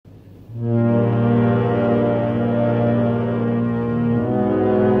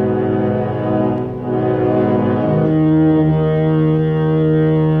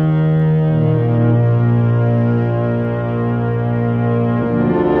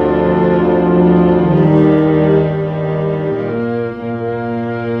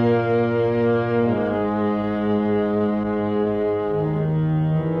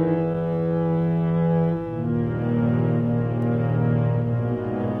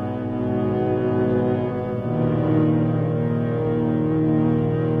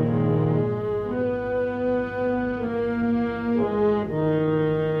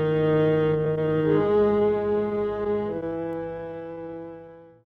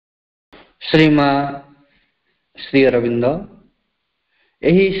श्रीमा श्री अरविंद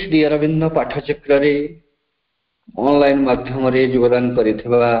यही श्री अरविंद पाठचक्र ऑनलाइन माध्यम योगदान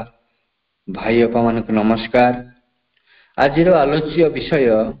करिथिबा भाई अपा मानक नमस्कार। आज आलोच्य विषय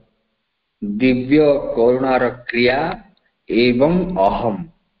दिव्य करुणार क्रिया एवं अहम।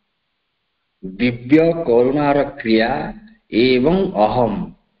 दिव्य करुणार क्रिया एवं अहम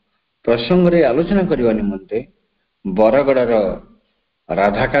प्रसंग रे आलोचना करने निमंते बरगड़र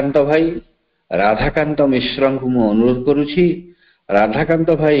राधाकांत भाई राधाकांत मिश्र को मु अनुरोध करुछि। राधाकांत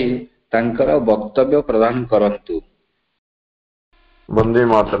भाई तांकर वक्तव्य प्रदान करंतु। वंदे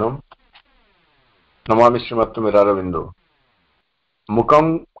मातरम। नमामि श्रीमत्तुमिरारविंदो।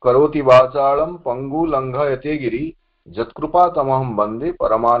 मुखं करोति वाचालं पंगु लंघयते गिरि जत्कृपा तमहं वंदे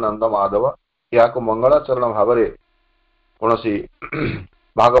परमानंद माधव। या मंगलाचरण भाव कौन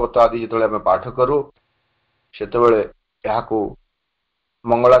भागवत आदि जिते आम पाठ करूँ से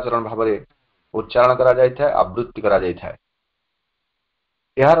मंगलाचरण भाव उच्चारण करा जाए, आवृत्ति करा जाए।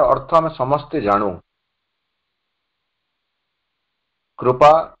 यार अर्थ आम समस्ते जानू।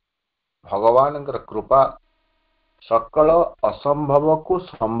 कृपा भगवान कृपा सकल असंभव को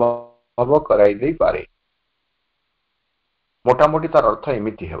संभव कराई दे पारे। मोटामोटी तार अर्थ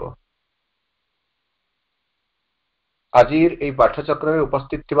एमिति हेबो। आज ये पाठचक्र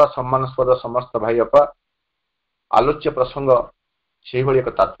उपस्थित थिबा सम्मानस्पद समस्त भाई अपा आलोच्य प्रसंग से भली एक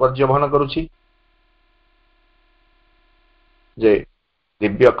तात्पर्य वहन करुछि जे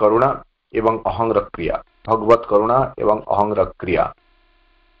दिव्य करुणा एवं अहंग क्रिया, भगवत करुणा एवं अहंग क्रिया।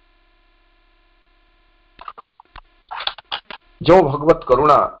 जो भगवत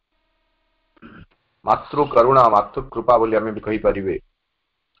करुणा मातृ करुणा मातृ कृपा बोली आम भी कही पारिबे,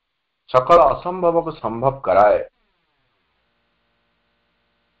 सकल असंभव को संभव कराए,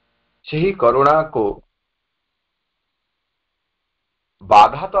 सही करुणा को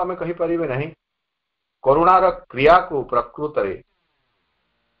बाधा तो आम कही पारिबे नहीं, करुणार क्रिया को प्रकृत रे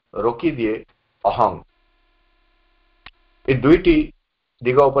रोकी दिए अहंग। ये दुईटी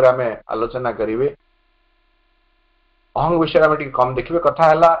दिग उपर आम आलोचना करिवे। अहंग विषय में कम देखिए। कथा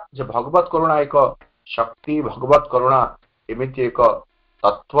है जे भगवत करुणा एक शक्ति, भगवत करुणा एमती एक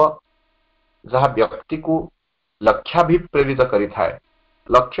तत्व जहाँ व्यक्ति को लक्ष्याभिप्रेरित करिथाए,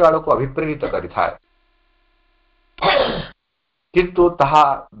 लक्ष्य आड़ को अभिप्रेरित करिथाए, किंतु ताहा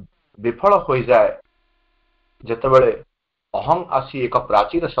विफल हो जाए जेतेबेले अहंग आसी एक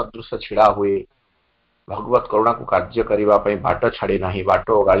प्राचीर सदृश छिड़ा हुए, भगवत करुणा को कार्य करने बाट छाड़े नहीं, बाट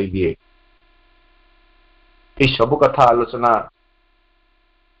गाड़ी दिए। ये सब कथा आलोचना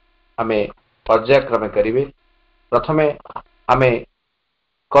आमे पर्यायक्रमे करिवे। प्रथमे आमे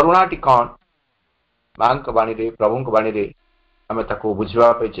करुणाटी कौन मां बाणी रे, प्रभु बाणी रे आमे ताको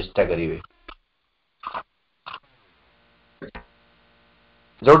बुझवा पे चेष्टा करिवे।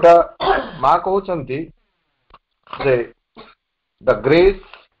 जोटा मां कहउचंती जे the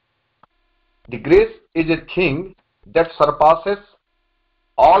grace is a thing that surpasses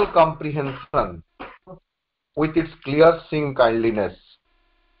all comprehension with its clear seeing kindliness।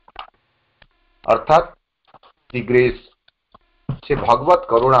 अर्थात the grace से भगवत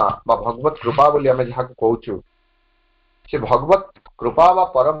करुणा बा भगवत कृपा बोली आमे जहा को कहउछु, से भगवत कृपा बा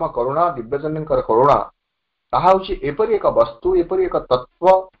परम करुणा दिव्यजनकर करुणा ताहा होछि एपरि एक वस्तु, एपरि एक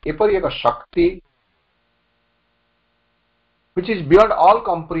तत्व, एपरि एक शक्ति which is beyond all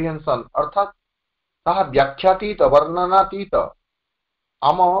comprehension। अर्थात ताहा व्याख्यातीत वर्णनातीत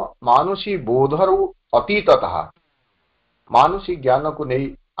आम मानुषी बोधरु अतीत, ताहा मानुषी ज्ञान को नहीं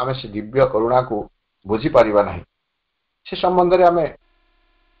आमे से दिव्य करुणा को बुझी पारिबा नहीं। से संबंध रे आमे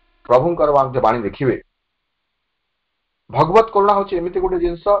प्रभुंकर बाणी देखिबे। भगवत करुणा होछि एमिति गोटे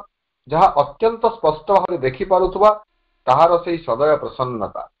जिंस जहा अत्यंत स्पष्ट भाव देखि पारुथबा ताहार से सदय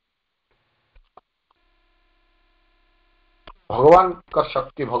प्रसन्नता। भगवान का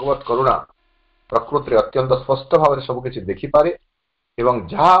शक्ति भगवत करुणा प्रकृति अत्यंत स्पष्ट भाव में सब किसी देखिपारे एवं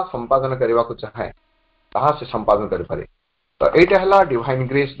जहाँ संपादन करने को चाहे ताहा से संपादन करें। तो यहाँ है डिवाइन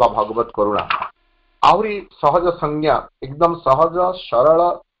ग्रेस बा भगवत करुणा। आहरी सहज संज्ञा, एकदम सहज सरल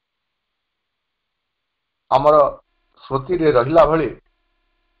आमर स्मृति रे रहिला भली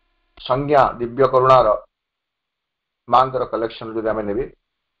संज्ञा दिव्य करुणार मांकर कलेक्शन जो आम ने।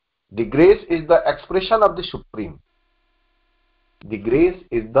 The grace is the expression of the supreme. The grace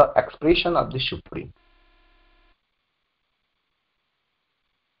is the expression of the supreme।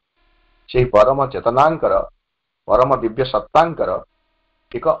 से परम चेतनांकर परम दिव्य सत्तांकर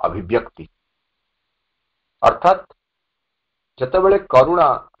एक अभिव्यक्ति। अर्थात जेतेबेले करुणा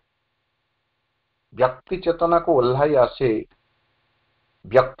व्यक्ति चेतना को ओह्लाई आसे,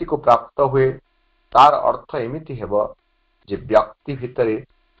 व्यक्ति को प्राप्त हुए, तार अर्थ एमिति हेबो जे व्यक्ति भितरे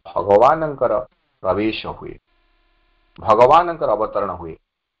भगवानंकर प्रवेश हुए, भगवानंकर अवतरण हुए।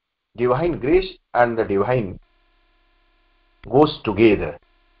 Divine grace and the divine goes together.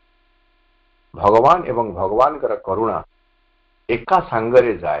 भगवान एवं भगवानकर करुणा एका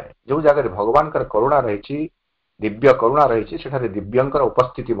सांगरे जाए। जो जगह भगवानकर करुणा रही, दिव्य करुणा रही, सेठारे दिव्यंकर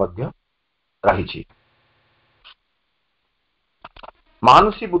उपस्थिति मध्य रही।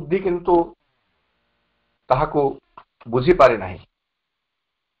 मानुषी बुद्धि किंतु ताहाको बुझी पारे नहीं।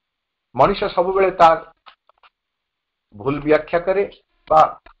 मनुष्य सब बेले तार भूल व्याख्या करे बा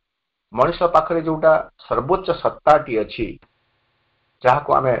मनुष्य पाखरे जोटा सर्वोच्च सत्ताटी अच्छी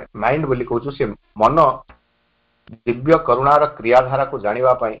जहाको आमे माइंड बोली कहूँ, से मन दिव्य करुणार क्रियाधारा को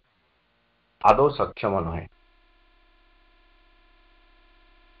जानिबा पाई आदौ सक्षम नुहे।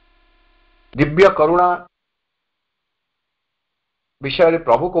 दिव्य करुणा विषय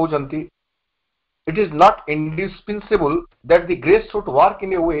प्रभु कहते, it is not indispensable that the grace should work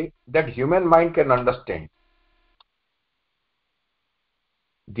in A way that human mind can understand.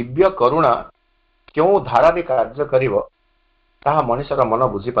 Divya करुणा क्यों धारा रे कार्य करिवो ताहा मनुष्यर मन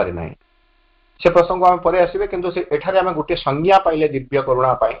बुझी पारे नहीं। से प्रसंग आम पर आसबे, किंतु से एठारे आम गोटे संज्ञा पाइले दिव्य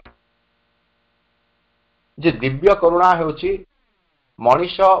करुणा पाई जे दिव्य करुणा हेउची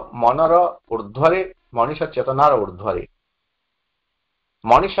मनुष्य मनर ऊर्ध्वरे, मनुष्य चेतनार ऊर्ध्वरे।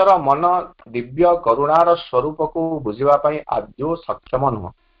 मनुष्यर मन दिव्य करुणार स्वरूप को बुझिबा पाई आद्य सक्षम नुह।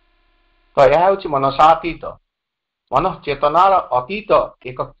 तो यह हेउची मनसातीत, मन चेतनार अतीत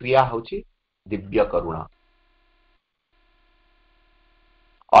एक क्रिया हेउची दिव्य करुणा।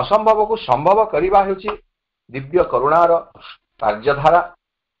 असंभव को संभव करिबा हेउची दिव्य करुणार कार्यधारा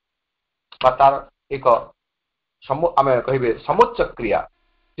तार एक आमे कहिबे समुच्च क्रिया।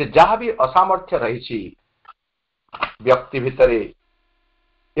 जे जहाँ भी असामर्थ्य रही व्यक्ति भितरे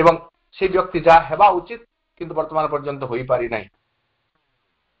एवं से व्यक्ति जहाँ हेबा उचित किंतु वर्तमान पर्यंत होई पारि नहीं,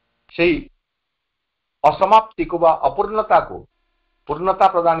 सेही असमाप्ति को बा अपूर्णता को पूर्णता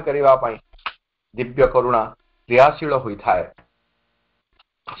प्रदान करिबा पाई दिव्य करुणा क्रियाशील होई थाए।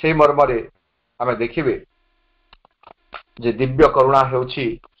 से मर्मरे आमे देखिबे जे दिव्य करुणा हेउची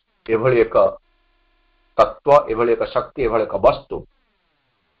एभली एक तत्व, एभली एक शक्ति, एभली एक वस्तु।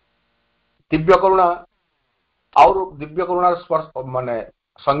 दिव्य करुणा और दिव्य करुणा स्पर्श माने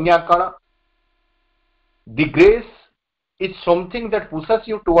संज्ञा कण, the grace is something that pushes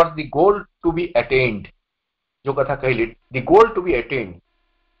you towards the goal to be attend. जो कथा कहली the goal to be attend,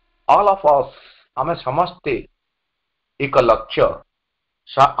 all of us आमे समस्ते एक लक्ष्य,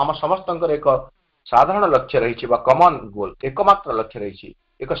 आम समस्तंकर एक साधारण लक्ष्य रही, कमन गोल, एकमात्र लक्ष्य रही,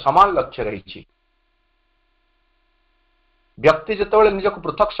 एक समान लक्ष्य रही। व्यक्ति जितेबाला निजक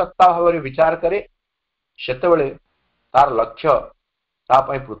पृथक सत्ता भाव में विचार करे सेतेबाला तार लक्ष्य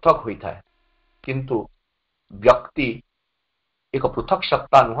तापाई पृथक होता है, किंतु व्यक्ति एक पृथक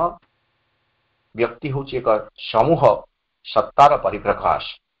सत्ता नुह। व्यक्ति हूँ एक समूह सत्तार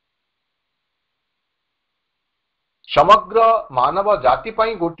परिप्रकाश। समग्र मानव जाति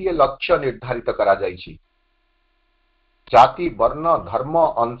पाई गोटे लक्ष्य निर्धारित करा जाइछि। जाति, वर्ण, धर्म,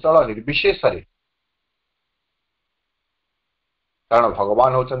 अंचल निर्विशेष रे, कारण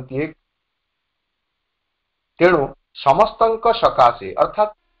भगवान होचंती एक। तेणु समस्तंक सकाशे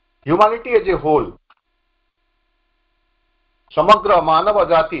अर्थात ह्यूमैनिटी एज ए होल, समग्र मानव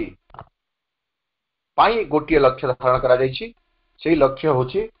जाति पाई गोटे लक्ष्य धारण करा जाइछि। सेही लक्ष्य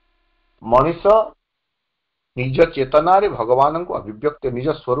होछि मनुष्य निज चेतना रे भगवान को अभिव्यक्त, निज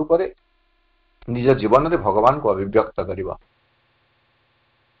स्वरूप रे निज जीवन रे भगवान को अभिव्यक्त करिबा।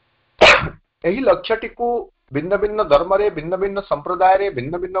 एही लक्ष्यटी को भिन्न भिन्न धर्म रे, भिन्न भिन्न संप्रदाय रे,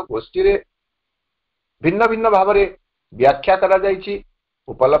 भिन्न भिन्न गोष्ठी रे भिन्न भिन्न भाव रे व्याख्या करा जाइछि,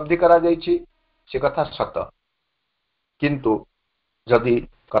 उपलब्धि करा जाइछि, से कथा सत। किंतु जदि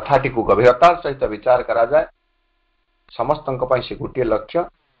कथाटी को गभीरतार सहित विचार करा जाए, समस्तंक पाई से गोटे लक्ष्य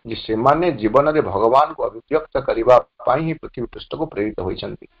जे से माने जीवन रे भगवान को अभिव्यक्त करिबा पाई ही पृथ्वी पृष्ठ को प्रेरित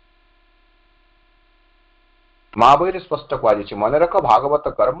होइछन्ति। महाबईरे स्पष्ट कहुछि, मन रख भागवत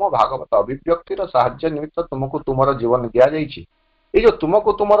कर्म, भागवत अभिव्यक्तिर साहाय्य निमित्त तुमको तुमर जीवन दिया जाइछि। ए जो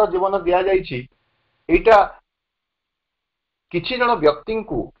तुमको तुमर जीवन दिया जाइछि, एटा किछि जण व्यक्ति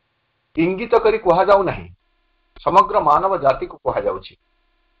को इंगित करी कहा जाउ नाही, समग्र मानव जाति को कहा जाउछि।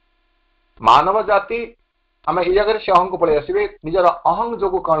 मानव जाति आमे ए जगह से अहं को पळे आसीबे, निजर अहं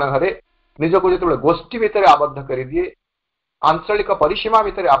जोगु कण घरे निजको जेतबेले गोष्ठी भितर आबद्ध करि दिए, आंचलिक परिसीमा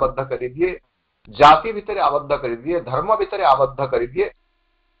भितर आबद्ध करि दिए, जाति भितर आबद्ध करि दिए, धर्म भितर आबद्ध करि दिए,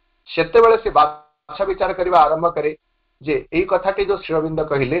 सेतेबेले से बाछा विचार करिबा आरंभ करे जे एई कथाटी जो श्रीअरविंद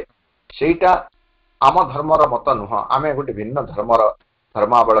कहिले सेटा आम धर्मर मत नुह। आमे गोटे भिन्न धर्मर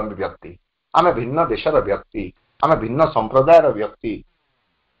धर्मावलंबी व्यक्ति, आमे भिन्न देशर व्यक्ति, आमे भिन्न संप्रदायर व्यक्ति।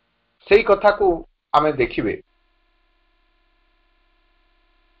 सेई कथा को आमे देखिबे।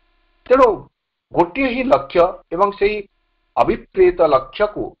 तेणु गोटे ही लक्ष्य एवं सेई अभिप्रेत लक्ष्य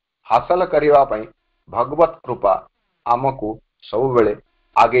को हासिल करबा पई भगवत कृपा आमको सब बेले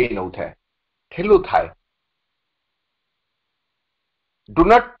आगे नौ थाए, ठेलु थाए। डू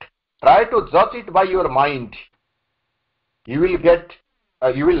नॉट ट्राई टू जज it by your mind, you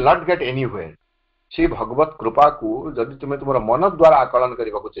will not gate anywhere. से भगवत कृपा को जदि तुम तुम मन द्वारा आकलन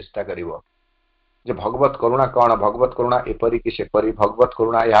करने को चेष्टा करिवो जे भगवत करुणा कौन, भगवत करुणा एपरी कि सेपरी, भगवत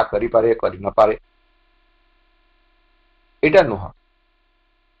करुणा या करि पारे करि न पारे, एटा नुह।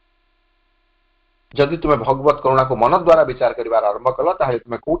 जदि तुम भगवत करुणा को मन द्वारा विचार करिवार आरंभ कल ताहे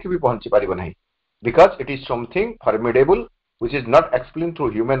तुम कोठी भी पहुंची पारिबो नहीं, because it is something formidable which is not explain through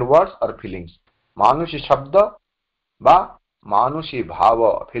human words और फीलिंग्स। मानुषी शब्द बा मानुषी भाव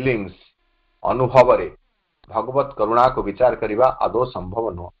फीलिंग्स अनुभव रे भगवत करुणा को विचार करिवा आदौ संभव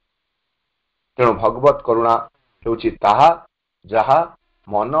नुह। तेणु भगवत करुणा हेउची ताहा जहा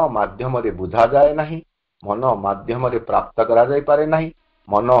मन माध्यम रे बुझा जाए नहीं, मन माध्यम रे प्राप्त करा जाई पारे नहीं,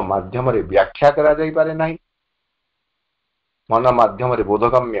 मन माध्यम रे व्याख्या करा जाई पारे नहीं, मन माध्यम रे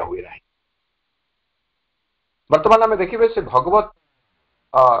बोधगम्य हुए नहीं। वर्तमान आम देखिए से भगवत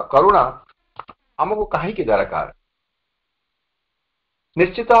करुणा आमको कहीं दरकार।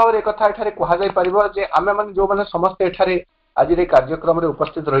 निश्चित भाव एक कथा एठारे कहा जाई परिबो जे आमे माने जो माने समस्त एठारे आज रे कार्यक्रम रे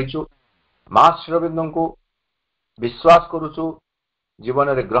उपस्थित रहिछु, मां श्रीरविंद को विश्वास करूछु, जीवन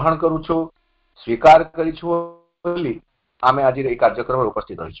रे ग्रहण करूछु, स्वीकार करिछु बोली आमे आज रे कार्यक्रम रे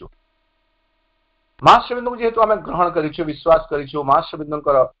उपस्थित रहिछु। मां श्रीरविंद को जेहेतु आमे ग्रहण करिछु, विश्वास करिछु, मां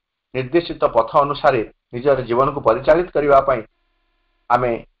श्रीरविंद निर्देशित पथ अनुसार निजर जीवन को परिचालित करबा पई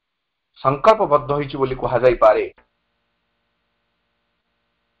आमे संकल्पबद्ध होइछु बोली कहा जाई पारे।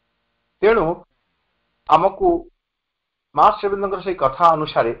 तेणु आमको मां श्रीरविंद से कथा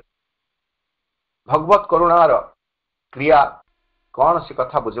अनुसार भगवत करुणार क्रिया कौन से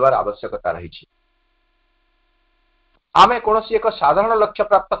कथा बुझवार आवश्यकता रही। आमे कौन सी एक साधारण लक्ष्य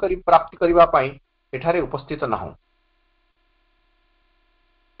प्राप्ति करबा पई एठारे उपस्थित ना हो।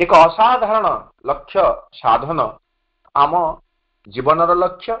 एक असाधारण लक्ष्य साधन आम जीवनर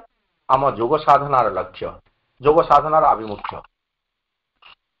लक्ष्य, आम जोग साधनार लक्ष्य, जोग साधनार आभिमुख्य।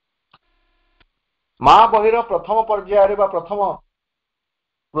 मां बहिर प्रथम पर्यायर बा प्रथम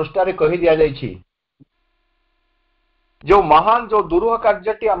पृष्ठारे कही दिया जाइछि जो महान जो दुरूह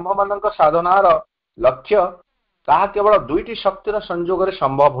कार्यटी आंभ मानक साधनार लक्ष्य ताहा केवल दुईटी शक्तिर संयोग रे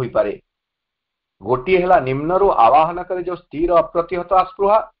संभव होई पारे। गोटी हेला निम्नरु आवाहन करे जो स्थिर अप्रतिहत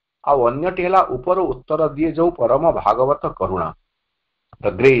आस्पृहा, आ अन्यटी हेला ऊपर उत्तर दिए जो परम भागवत करुणा,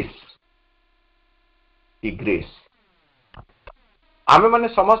 द ग्रेस, द ग्रेस। आमे माने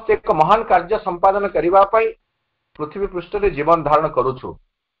समस्त एक महान कार्य संपादन करिबा पई पृथ्वी पृष्ठ रे जीवन धारण करूछु।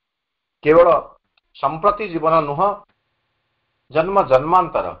 केवल संप्रति जीवन नुह, जन्म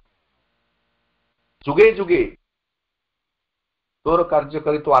जन्मांतर जुगे जुगे तोर कार्य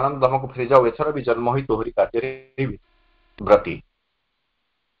करी तो आनंद धाम को फेरी जाओ, एथर भी जन्म ही तोहरी कार्य व्रती।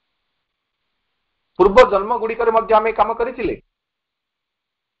 पूर्व जन्म गुड़िकर मध्य आमे काम करिथिले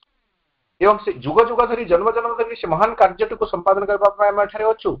एवं से जुग जुग धरी जन्म जन्म धरी से महान कार्यटी को संपादन करबा पई आमे एठारे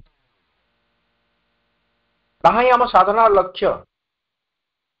अछु। ताहाई आम साधना लक्ष्य।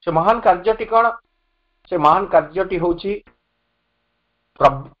 से महान कार्यटी कौन? से महान कार्यटी होची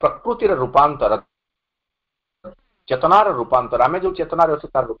प्रकृतिर रूपांतर, चेतनार रूपांतर। आमे जो चेतनार अछि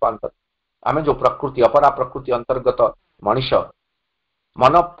तार रूपांतर। आमे जो प्रकृति अपरा प्रकृति अंतर्गत मनुष्य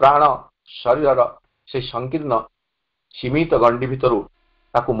मन प्राण शरीर से संकीर्ण सीमित गंडी भितरु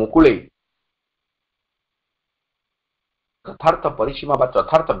ताकू मुकुले यथार्थ परिसीमा बा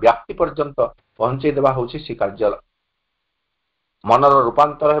यथार्थ व्याप्ति पर्यंत पहुंचे देवा होची से कार्य। मनर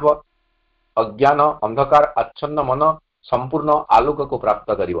रूपांतर हेब अज्ञान अंधकार आच्छन्न मन संपूर्ण आलोक को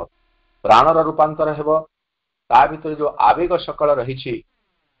प्राप्त करिव। प्राणर रूपांतर हेब ता भितर जो आवेग सकल रही,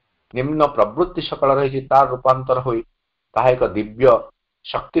 निम्न प्रवृत्ति सकल रही, तार रूपांतर होई ताहा एक दिव्य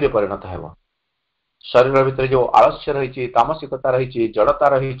शक्ति रे परिणत हेब। शरीर भितर जो आलस्य रही, तामसिकता रही, जड़ता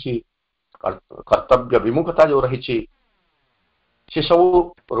रही, कर्तव्य विमुखता जो रही, से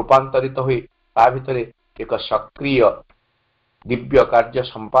सब रूपांतरित हुई ता भितर एक सक्रिय दिव्य कार्य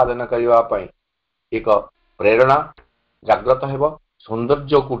संपादन करबा पई एक प्रेरणा जागृत हेब,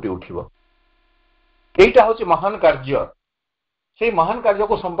 सौंदर्य कोटि उठिब। एटा होची महान कार्य। से महान कार्य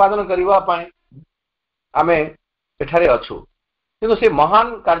को संपादन करबा पई आमे एठारे अछु, किंतु से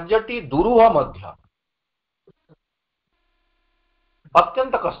महान कार्यटी दुरूह मध्य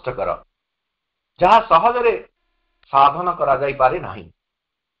अत्यंत कष्टकर, जहा सहजरे साधन करा जाई पारे नहीं।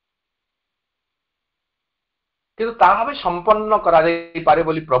 किंतु ताहा भी संपन्न करा जाई पारे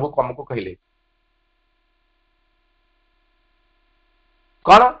बोली प्रभु हमको कहले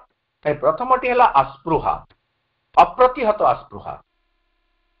कौन प्रथमटी है आस्पृहा अप्रतिहत आस्पृहा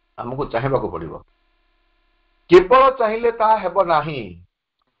हमको चाहिए पड़ो केवल चाहिए ताहा हेब नाही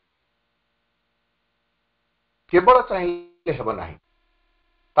केवल चाहिए हेब नाही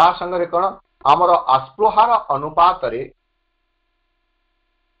ता संगरे कौन आमर आस्पृहार अनुपात रे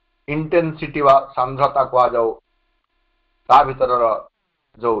इंटेंसिटी वा सांद्रता कह जाओ ता भीतर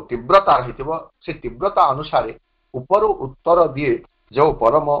जो तीव्रता रही से तीव्रता अनुसार ऊपर उत्तर दिए जो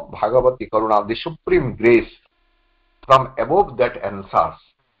परम भागवती करुणा the supreme grace from above that answers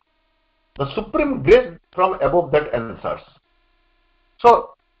the supreme grace from above that answers so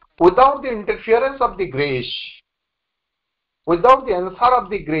without the interference of the grace without the answer of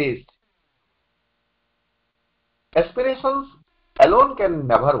the grace aspirations alone can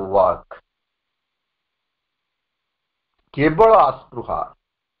never work केवल आस्पृहा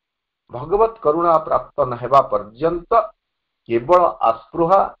भगवत करुणा प्राप्त नहेबा पर्यंत केवल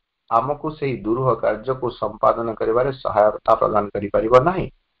आस्पृहा आमको से दुरूह कार्य को संपादन करिबारे सहायता प्रदान करि परिबो नाही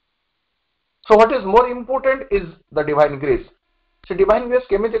so what is more important is the divine grace से डिवाइन ग्रेस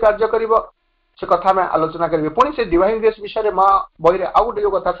केमिति कार्य करिबो से कथा में आलोचना करिवे पुणी से डिवाइन ग्रेस विषय रे मां बहिरे आ गुटे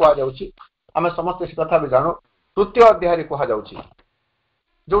जो कथा कहा जाउची आमे समस्त से कथा भी जानो तृतीय अध्याय रे कहा जाउची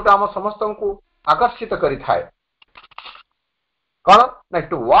जोटा हम समस्त को आकर्षित करि थाए कौन like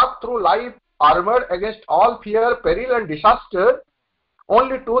to walk through life armored against all fear peril and disaster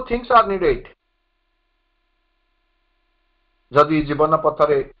only two things are needed जदि जीवन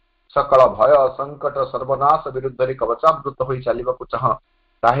पथरे सकल भय संकट सर्वनाश विरुद्ध रे कवचावृत होई चलिबा को चाह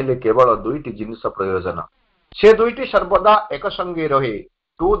ताहेले केवल दुईटी जिनिस प्रयोजन से दुईटी सर्वदा एक संगे रहे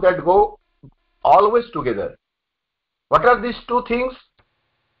two that go always together what are these two things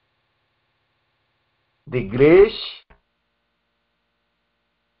the grace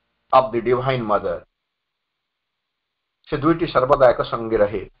of the divine mother से दुईटी सर्वदा एक संगे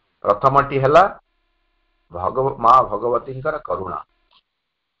रहे प्रथमटी हैला मां भगवती करुणा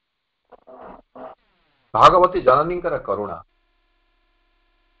भागवती जननी करुणा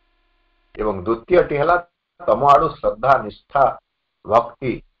एवं द्वितीयटी हैला तम आड़ू श्रद्धा निष्ठा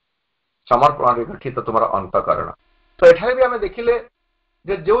भक्ति समर्पण गठित तुम अंतकरण तो एठारे भी आम देखिले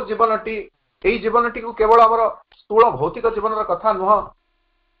जे जो जीवनटी एई जीवनटी को केवल आमर स्थूल भौतिक जीवन कथा नुह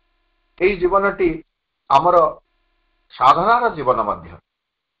एई जीवनटी आमर साधनार जीवन मध्य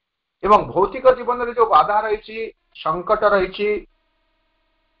एवं भौतिक जीवन रे जो बाधा रही संकट रही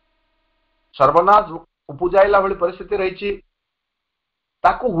सर्वनाश उपजाइला भली परिस्थिति रही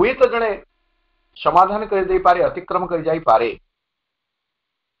ताकू हुए तो जड़े समाधान कर दे पारे अतिक्रम कर जाई पारे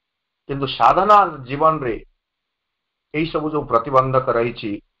किंतु साधना जीवन रे यही सब जो प्रतिबंधक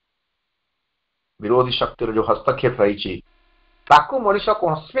रही विरोधी शक्ति जो हस्तक्षेप रही ताकू मनीष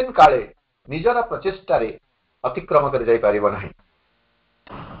कौन काले निजर प्रचेष्टार अतिक्रम कर जाई पारिबो नाही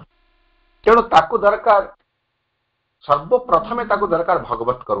तेणु ताकू दरकार सर्वप्रथमे ताकू दरकार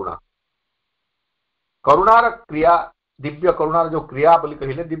भगवत करुणा करुणार क्रिया दिव्य करुणार जो क्रिया बोली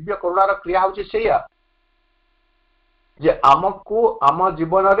कहिले दिव्य करुणार क्रिया होची सेया जे आमको आम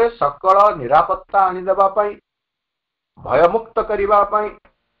जीवन रे सकल निरापत्ता आनी देबा पई भयमुक्त करिबा पई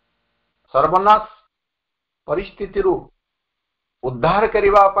सर्वनाश परिस्थिति रु उद्धार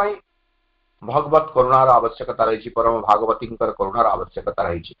करिबा पई भगवत करुणार आवश्यकता रही परम भागवती करुणार आवश्यकता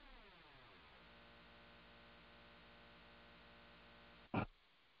रही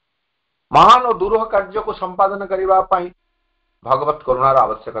महान और दुरूह कार्य को संपादन करिबा पई भगवत करुणार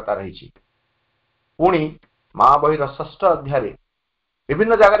आवश्यकता रही पुणी मां बहिर षष्ठ अध्याय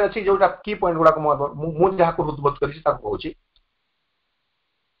विभिन्न जगह अच्छी जोटा की पॉइंट गुड़ा मुझे जहाँ को हृदबोध कर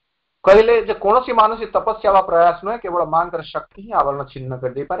कहले जे कौन सी मानसिक तपस्या वा प्रयास नुहे केवल मां शक्ति ही आवरण छिन्न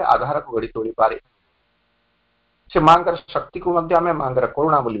कर दे पारे आधार को गड़ी तोड़ी पारे से मां शक्ति को मध्य आम मां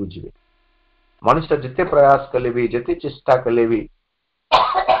करुणा बोली बुझे मनुष्य जिते प्रयास कले भी जिते चेष्टा कले भी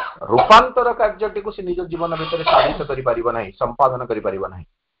रूपांतर कार्यटी को से निज जीवन भितर साधित करि परिबो नाही संपादन करि परिबो नाही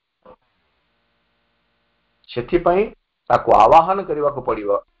सेथिपई ताको आवाहन करबा को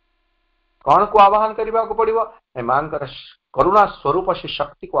पड़िबो कौन को आवाहन करबा को पड़िबो ए मां करुणा स्वरूप से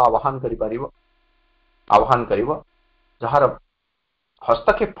शक्ति को आवाहन करि परिबो आवाहन करिबो जहार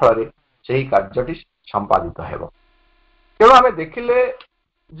हस्तक्षेप फल रे सेही कार्यटी संपादित हेबो तेणु आमे देखिले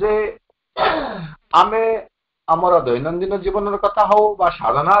जे आमे आमर दैनंदिन जीवन कथा हो बा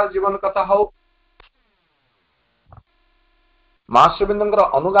साधना जीवन कथा हो मां श्रीबिंदर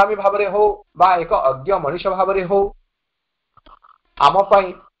अनुगामी भाव हो बा एक अज्ञ मनीष भाव हो आम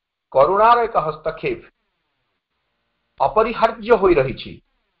पई करुणार एक हस्तक्षेप अपरिहार्य होई रही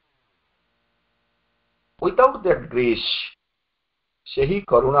without that grace, ସେହି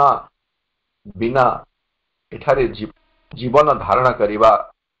କରୁଣା ବିନା ଏଠାରେ ଜୀବନ ଧାରଣ କରିବା,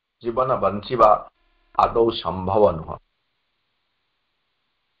 ଜୀବନ ବଞ୍ଚିବା ଆଦୌ ସମ୍ଭବ ନୁହଁ।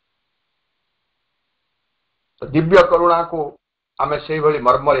 ଦିବ୍ୟ କରୁଣାକୁ ଆମେ ସେଇଭଳି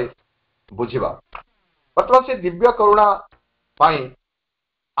ମର୍ମରେ ବୁଝିବା। ବର୍ତ୍ତମାନ ସେ ଦିବ୍ୟ କରୁଣା ପାଇଁ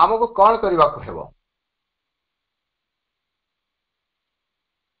ଆମକୁ କ'ଣ କରିବାକୁ ହେବ?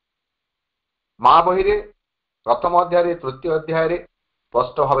 ମା ବହିରେ ପ୍ରଥମ ଅଧ୍ୟାୟରେ ତୃତୀୟ ଅଧ୍ୟାୟରେ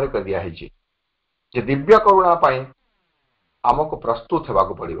ସ୍ପଷ୍ଟ ଭାବରେ କହିଦିଆହେଇଛି ଯେ ଦିବ୍ୟ କରୁଣା ପାଇଁ ଆମକୁ ପ୍ରସ୍ତୁତ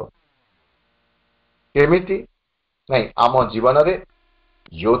ହେବାକୁ ପଡ଼ିବ। କେମିତି? ନାଇଁ, ଆମ ଜୀବନରେ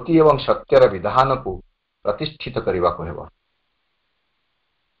ଜ୍ୟୋତି ଏବଂ ସତ୍ୟର ବିଧାନକୁ ପ୍ରତିଷ୍ଠିତ କରିବାକୁ ହେବ।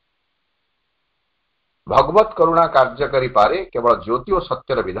 ଭଗବତ କରୁଣା କାର୍ଯ୍ୟ କରିପାରେ କେବଳ ଜ୍ୟୋତି ଓ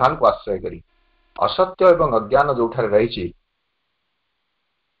ସତ୍ୟର ବିଧାନକୁ ଆଶ୍ରୟ କରି। ଅସତ୍ୟ ଏବଂ ଅଜ୍ଞାନ ଯେଉଁଠାରେ ରହିଛି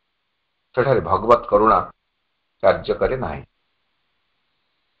ସେଠାରେ ଭଗବତ କରୁଣା କାର୍ଯ୍ୟ କରେ ନାହିଁ।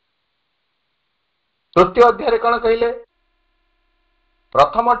 ତୃତୀୟ ଅଧ୍ୟାୟରେ କ'ଣ କହିଲେ?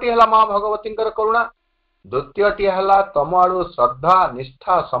 ପ୍ରଥମଟି ହେଲା ମା ଭଗବତୀଙ୍କର କରୁଣା, ଦ୍ୱିତୀୟଟି ହେଲା ତମ ଆଡୁ ଶ୍ରଦ୍ଧା,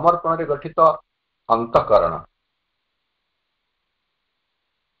 ନିଷ୍ଠା, ସମର୍ପଣରେ ଗଠିତ ଅନ୍ତଃକରଣ।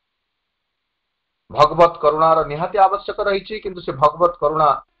 ଭଗବତ କରୁଣାର ନିହାତି ଆବଶ୍ୟକ ରହିଛି, କିନ୍ତୁ ସେ ଭଗବତ କରୁଣା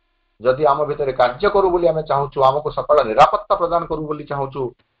ଯଦି ଆମ ଭିତରେ କାର୍ଯ୍ୟ କରୁ ବୋଲି ଆମେ ଚାହୁଁଛୁ, ଆମକୁ ସକଳ ନିରାପତ୍ତା ପ୍ରଦାନ କରୁ ବୋଲି ଚାହୁଁଛୁ,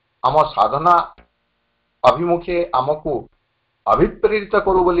 ଆମ ସାଧନା ଅଭିମୁଖେ ଆମକୁ ଅଭିପ୍ରେରିତ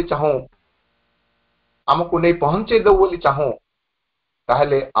କରୁ ବୋଲି ଚାହୁଁ, ଆମକୁ ନେଇ ପହଞ୍ଚେଇ ଦେଉ ବୋଲି ଚାହୁଁ,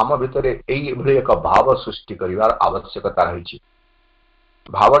 ତାହେଲେ ଆମ ଭିତରେ ଏଇଭଳି ଏକ ଭାବ ସୃଷ୍ଟି କରିବାର ଆବଶ୍ୟକତା ରହିଛି।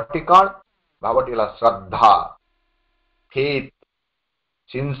 ଭାବଟି କ'ଣ? ଭାବଟି ହେଲା ଶ୍ରଦ୍ଧା, ଫେଥ୍,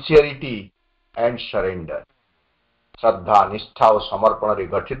 ସିନସିୟରିଟି and surrender। ଶ୍ରଦ୍ଧା, ନିଷ୍ଠା ଓ ସମର୍ପଣରେ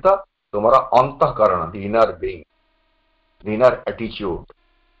ଗଠିତ ତୁମର ଅନ୍ତଃକରଣ, the inner being, the inner attitude।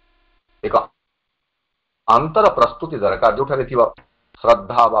 ଏକ ଅନ୍ତର ପ୍ରସ୍ତୁତି ଦରକାର ଯେଉଁଠାରେ ଥିବ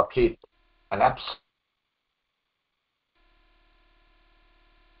ଶ୍ରଦ୍ଧା ବା ଫେଥ୍ and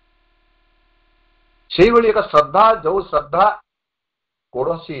ସେଇଭଳି ଏକ ଶ୍ରଦ୍ଧା, ଯୋଉ ଶ୍ରଦ୍ଧା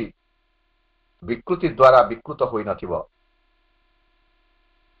କୌଣସି ବିକୃତି ଦ୍ୱାରା ବିକୃତ ହୋଇନଥିବ।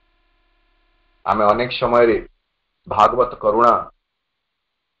 ଆମେ ଅନେକ ସମୟରେ ଭାଗବତ କରୁଣା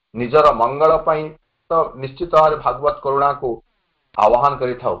ନିଜର ମଙ୍ଗଳ ପାଇଁ ତ ନିଶ୍ଚିତ ଭାବରେ ଭାଗବତ କରୁଣାକୁ ଆହ୍ୱାନ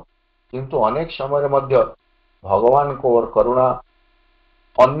କରିଥାଉ, କିନ୍ତୁ ଅନେକ ସମୟରେ ମଧ୍ୟ ଭଗବାନଙ୍କ କରୁଣା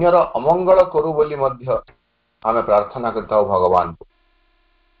ଅନ୍ୟର ଅମଙ୍ଗଳ କରୁ ବୋଲି ମଧ୍ୟ ଆମେ ପ୍ରାର୍ଥନା କରିଥାଉ ଭଗବାନଙ୍କୁ।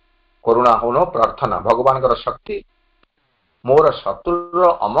 କରୁଣା ହଉନ ପ୍ରାର୍ଥନା, ଭଗବାନଙ୍କର ଶକ୍ତି ମୋର ଶତ୍ରୁର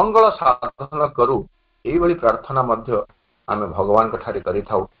ଅମଙ୍ଗଳ ସାଧନ କରୁ, ଏଇଭଳି ପ୍ରାର୍ଥନା ମଧ୍ୟ ଆମେ ଭଗବାନଙ୍କ ଠାରେ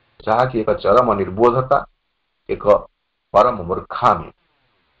କରିଥାଉ, ଯାହାକି ଏକ ଚରମ ନିର୍ବୋଧତା, ଏକ ପରମ ମୂର୍ଖାମି।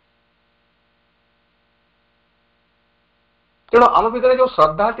 ତେଣୁ ଆମ ଭିତରେ ଯୋଉ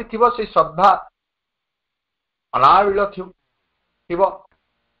ଶ୍ରଦ୍ଧାଟି ଥିବ, ସେଇ ଶ୍ରଦ୍ଧା ଅନାବିଳ ଥିବ,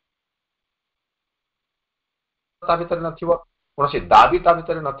 ତା ଭିତରେ ନଥିବ, କୌଣସି ଦାବି ତା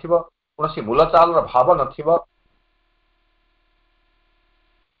ଭିତରେ ନଥିବ, କୌଣସି ମୂଲଚାଲର ଭାବ ନଥିବ,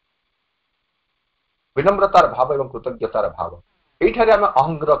 ବିନମ୍ରତାର ଭାବ ଏବଂ କୃତଜ୍ଞତାର ଭାବ। ଏଇଠାରେ ଆମେ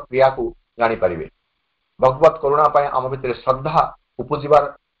ଅହଂର କ୍ରିୟାକୁ ଜାଣିପାରିବେ। ଭଗବତ କରୁଣା ପାଇଁ ଆମ ଭିତରେ ଶ୍ରଦ୍ଧା ଉପୁଜିବାର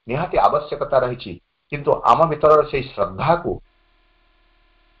ନିହାତି ଆବଶ୍ୟକତା ରହିଛି, କିନ୍ତୁ ଆମ ଭିତରର ସେଇ ଶ୍ରଦ୍ଧାକୁ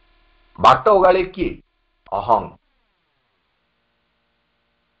ବାଟ ଓଗାଳେ କିଏ? ଅହଂ।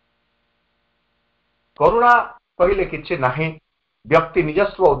 କରୁଣା କହିଲେ କିଛି ନାହିଁ, ବ୍ୟକ୍ତି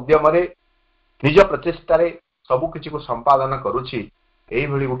ନିଜସ୍ୱ ଉଦ୍ୟମରେ ନିଜ ପ୍ରଚେଷ୍ଟାରେ ସବୁ କିଛିକୁ ସମ୍ପାଦନ କରୁଛି,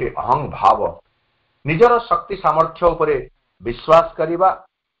 ଏଇଭଳି ଗୋଟେ ଅହଂ ଭାବ, ନିଜର ଶକ୍ତି ସାମର୍ଥ୍ୟ ଉପରେ ବିଶ୍ୱାସ କରିବା,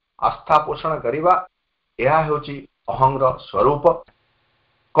 ଆସ୍ଥା ପୋଷଣ କରିବା, ଏହା ହେଉଛି ଅହଂର ସ୍ୱରୂପ।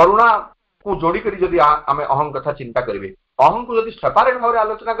 କରୁଣାକୁ ଯୋଡ଼ିକରି ଯଦି ଆମେ ଅହଂ କଥା ଚିନ୍ତା କରିବେ, ଅହଂକୁ ଯଦି ସେପାରେଟ ଭାବରେ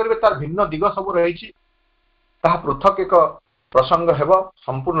ଆଲୋଚନା କରିବେ, ତାର ଭିନ୍ନ ଦିଗ ସବୁ ରହିଛି, ତାହା ପୃଥକ ଏକ ପ୍ରସଙ୍ଗ ହେବ,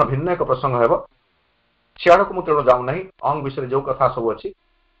 ସମ୍ପୂର୍ଣ୍ଣ ଭିନ୍ନ ଏକ ପ୍ରସଙ୍ଗ ହେବ। ସିଆଡ଼କୁ ମୁଁ ତେଣୁ ଯାଉନାହିଁ। ଅହଂ ବିଷୟରେ ଯୋଉ କଥା ସବୁ ଅଛି,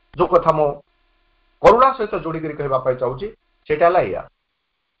 ଯୋଉ କଥା ମୁଁ କରୁଣା ସହିତ ଯୋଡ଼ିକରି କହିବା ପାଇଁ ଚାହୁଁଛି, ସେଇଟା ହେଲା ଏଇଆ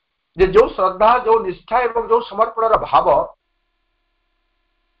ଯେ ଯୋଉ ଶ୍ରଦ୍ଧା, ଯୋଉ ନିଷ୍ଠା ଏବଂ ଯୋଉ ସମର୍ପଣର ଭାବ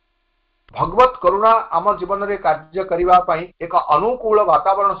ଭଗବତ କରୁଣା ଆମ ଜୀବନରେ କାର୍ଯ୍ୟ କରିବା ପାଇଁ ଏକ ଅନୁକୂଳ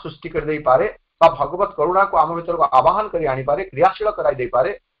ବାତାବରଣ ସୃଷ୍ଟି କରିଦେଇପାରେ, ବା ଭଗବତ କରୁଣାକୁ ଆମ ଭିତରକୁ ଆବାହନ କରି ଆଣିପାରେ, କ୍ରିୟାଶୀଳ କରାଇ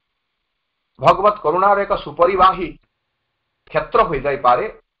ଦେଇପାରେ, ଭଗବତ କରୁଣାର ଏକ ସୁପରିବାହୀ କ୍ଷେତ୍ର ହୋଇଯାଇପାରେ।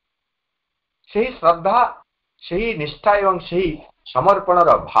 ସେହି ଶ୍ରଦ୍ଧା, ସେହି ନିଷ୍ଠା ଏବଂ ସେହି ସମର୍ପଣର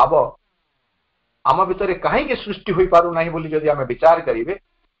ଭାବ ଆମ ଭିତରେ କାହିଁକି ସୃଷ୍ଟି ହୋଇପାରୁନାହିଁ ବୋଲି ଯଦି ଆମେ ବିଚାର କରିବେ,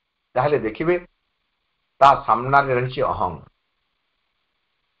 ତାହେଲେ ଦେଖିବେ ତା ସାମ୍ନାରେ ରହିଛି ଅହଂ।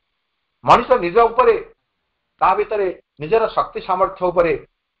 ମଣିଷ ନିଜ ଉପରେ, ତା ଭିତରେ ନିଜର ଶକ୍ତି ସାମର୍ଥ୍ୟ ଉପରେ,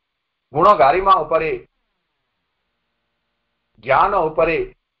 ଗୁଣ ଗାରିମା ଉପରେ, ଜ୍ଞାନ ଉପରେ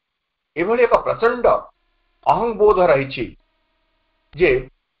ଏଭଳି ଏକ ପ୍ରଚଣ୍ଡ अहंबोध रही जे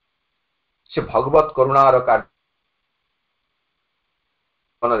से भगवत करुणार कार्य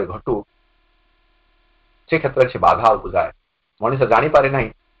घटू से क्षेत्र से बाधा उपजाए मनीष जानी पारे नहीं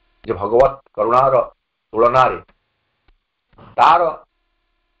जे भगवत करुणार तुलना तार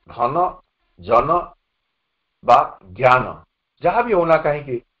धन जन बा ज्ञान जहाँ भी होना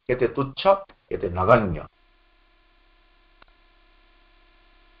कहीं केते तुच्छ केते नगण्य।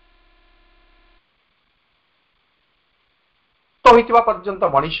 तो होइतिबा पर्यंत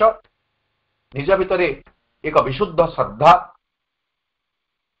मनीष निज भितर एक विशुद्ध श्रद्धा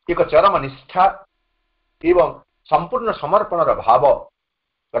एक चरम निष्ठा एवं संपूर्ण समर्पण भाव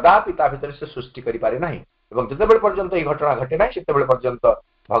कदापि ता भितर से सृष्टि करि पारे नाही एवं जितेबेले पर्यंत ये घटना घटे नाही सेतेबेले पर्यंत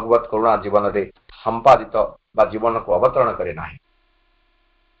भगवत करुणा जीवन रे संपादित बा जीवन को अवतरण करे नाही।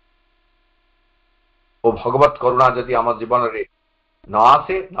 ओ भगवत करुणा जदि आम जीवन रे न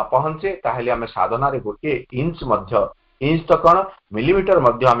आसे न पहुंचे ताहेले आमे साधना रे गोटे इंच तो कौन मिलीमीटर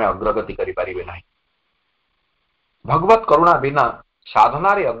मध्य आमे अग्रगति करि पारिबे नाही। भगवत करुणा बिना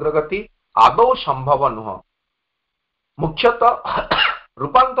साधना रे अग्रगति आदौ संभव नुह। मुख्यतः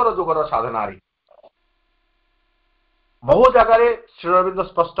रूपांतर जुगर साधना रे बहु जगार श्री अरविंद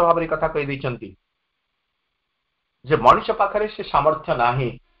स्पष्ट भाव में कथा कही देइछंती जे मनुष्य पाखरे से सामर्थ्य नाही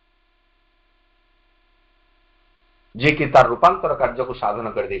जे कि तार रूपांतर कार्य को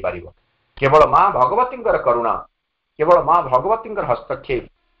साधन कर दे पारिबो। केवल मां भगवतींकर करुणा केवल मां भगवतींकर हस्तक्षेप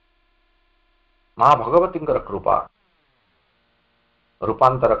मां भगवतींकर कृपा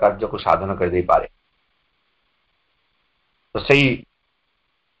रूपांतर कार्य को साधन कर दे पारे। तो सही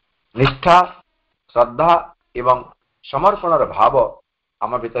निष्ठा श्रद्धा एवं समर्पण भाव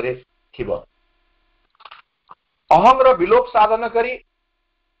आम भितर थिबो। अहंग्र विलोप साधन करी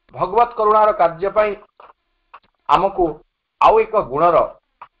भगवत करुणार कार्य पाई आमको आउ एक गुणर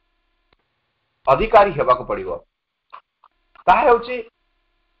अधिकारी हेबाक पड़िबो। ताहा हेउची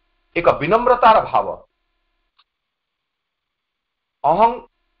एक विनम्रतार भाव।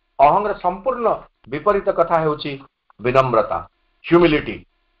 अहंग्र संपूर्ण विपरीत कथा हेउची विनम्रता ह्यूमिलिटी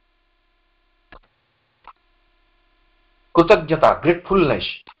कृतज्ञता ग्रेटफुलनेस।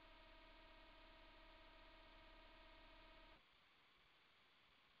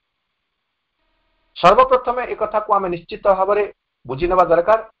 सर्वप्रथम एक कथा को आम निश्चित भाव में बुझी नेबा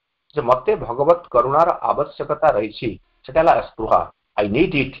दरकार जे मते भगवत करुणार आवश्यकता रही स्पृहा आई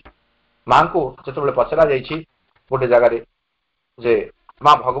नीड इट। मां को जिते पचरा जाइए गोटे जगार जे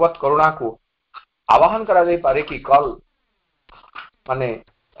मां भगवत करुणा को आवाहन करा जाई पारे कि कल माने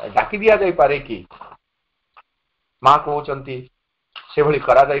डाकी दिया जाई पारे कि मां कहउचंती से भली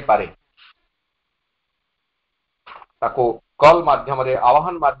करा जाई पारे ताको कल माध्यम रे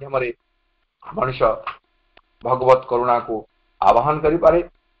आवाहन माध्यम रे मनुष्य भगवत करुणा को आवाहन करि पारे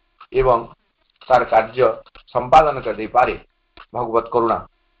एवं तार कार्य संपादन कर दे पारे। भगवत करुणा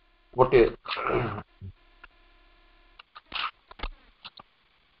गोटे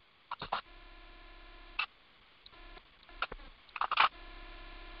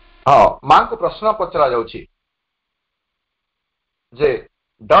हाँ मां को प्रश्न पचरा जाउछि जे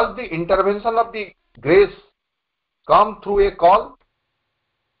does the intervention of the grace come through a call.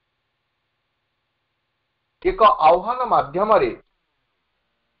 एक आह्वान माध्यम रे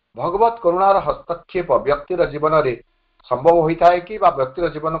भगवत करुणार हस्तक्षेप व्यक्तिर जीवन रे संभव होता है कि व्यक्तिर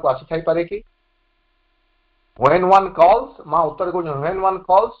जीवन को आसी थाई पारे कि व्हेन वन कॉल्स मां उत्तर को व्हेन वन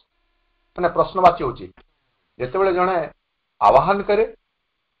कॉल्स माने प्रश्नवाची होची जेतेबेले जणे आवाहन करे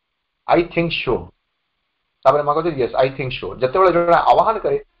आई थिंक सो ताबरे मां कहते यस आई थिंक सो जेतेबेले जणे आवाहन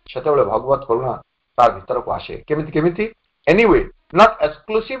करे सेतेबेले भगवत करुणा तार भीतर को आसे केमिति केमिति anyway not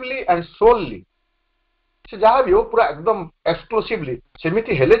exclusively and solely से जहाँ भी हो पूरा एकदम एक्सक्लूसिवली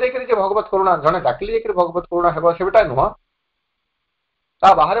सेमिति हेले जाइकरी जे भगवत करुणा जने डाकिले जाइकरी भगवत करुणा हेबा सेबटा नुह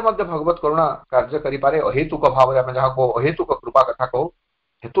ता बाहर मध्य भगवत करुणा कार्य करि पारे। अहेतुक भाव में जहाँ को अहेतुक कृपा कथा कहू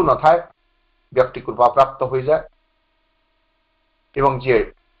हेतु न थाए व्यक्ति कृपा प्राप्त हो जाए एवं जे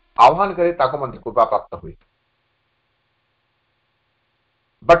आह्वान करे ताको मध्य कृपा प्राप्त हुए।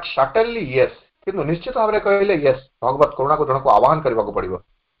 बट सर्टेनली यस किंतु निश्चित भाव में कहले यस भगवत करुणा को जन को आह्वान करबा को पड़िबो।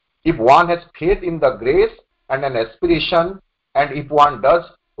 If one has faith in the grace and an aspiration, and if one does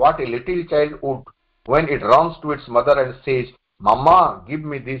what a little child would when it runs to its mother and says, "Mama, give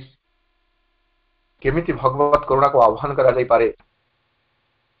me this," केमिति भगवत करुणा को आह्वान करा जाई पारे।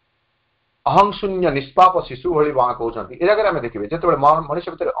 अहं शून्य निष्पाप शिशु भली वहां कहउचंती ए जगह में देखिबे जेतेबेले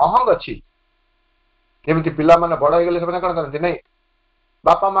मनुष्य भीतर अहंग अछि जेमिति पिला माने बड़ हो गेले से कोन करते नै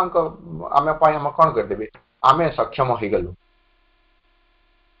बापा मां को आमे पाई हम कोन कर देबे आमे सक्षम हो गेलु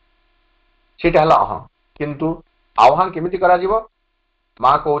सेटा हला अहं। किंतु आह्वान केमिति करा जीवो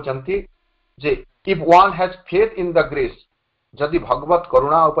मां कहउचंती जे if one has faith in the grace, जदि भगवत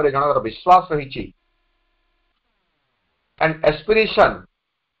करुणा उपरे जनकर विश्वास रही एंड एस्पिरेशन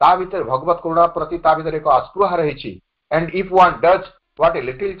ता भीतर भगवत करुणा प्रति ता भीतर एक आस्पृहा रही and if one does what a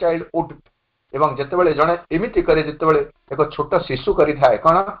little child would, एवं जितेबाला जड़े एमती करे जितेबाला एक छोट शिशु करें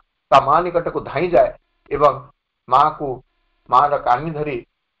कौन ता माँ निकट को धाई जाए एवं माँ को माँ कानी धरी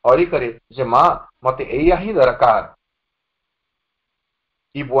अड़ी करे जे माँ मते एया ही दरकार।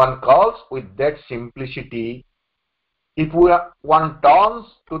 If one calls with that simplicity, if one turns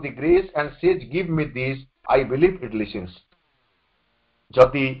to the grace and says, "Give me this," I believe it listens.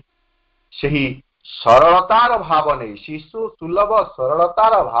 जदि सही सरलतार भाव नहीं, शिशु सुलभ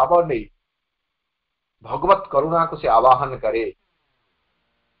सरलतार भाव नहीं भगवत करुणा को से आवाहन करे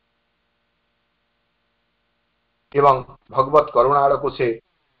एवं भगवत करुणा को से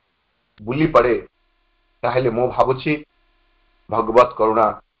बुली पड़े, ताहले मो भावुची भगवत करुणा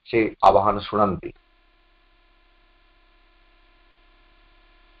से आवाहन शुणती।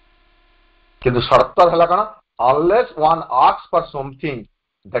 किंतु शर्त है कौन, unless one asks for something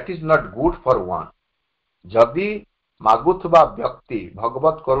that is not good for one. जदि मागुथबा व्यक्ति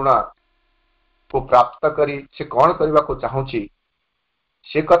भगवत करुणा को प्राप्त करी से कौन करने को चाहूची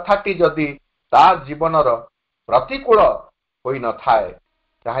से कथाटी जदि तार जीवन प्रतिकूल होई न थाए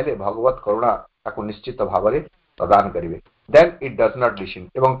ताहले भगवत करुणा ताको निश्चित भाव में प्रदान करिवे। Then it does not listen,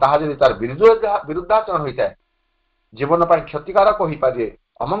 एवं ताहा जदि तार विरुद्धाचरण होता है जीवन पर क्षतिकारक हो पारे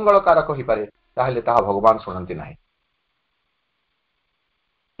अमंगलकारक हो पारे ताहले ताहा भगवान शुणती नहीं।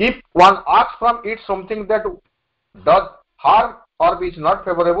 If one asks from it something that does harm और is not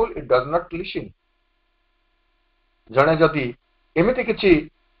favourable, it does not listen. जड़े जदि एमती किछि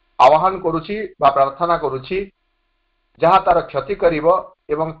आह्वान करुछि बा प्रार्थना करुछि जहाँ तार क्षति करिवो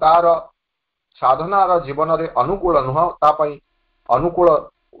एवं तार साधनार जीवन रे अनुकूल नुह, तापाई अनुकूल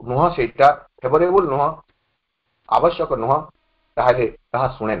नुह, सेटा फेवरेबल नुह, आवश्यक नुह, ताहले ताहा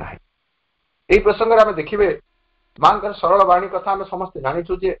सुने नाही। एई प्रसंग रे आमे देखिबे मांकर सरल वाणी कथा आमे समस्त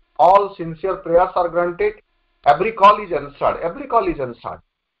जानिछु जे all sincere prayers are granted, every call is answered, every call is answered,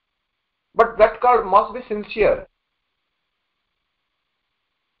 but that call must be sincere.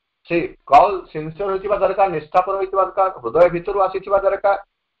 से कॉल सिंसियर होइतिबा दरकार, निष्ठापर होइतिबा दरकार, हृदय भितरु आसीतिबा दरकार,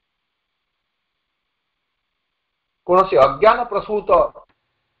 कौन से अज्ञान प्रसूत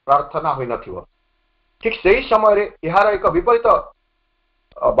प्रार्थना होई नथिबो। ठीक सही समय रे यार एक विपरीत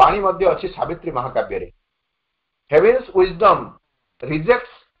वाणी मध्य अछि सावित्री महाकाव्य रे। हेवेन्स विजडम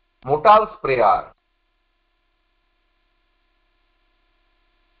रिजेक्ट्स मोर्टल्स प्रेयर।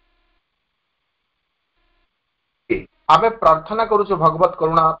 आमे प्रार्थना करूछु भगवत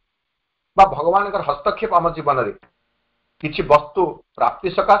करुणा बा भगवान का हस्तक्षेप आम जीवन रे किछि वस्तु प्राप्ति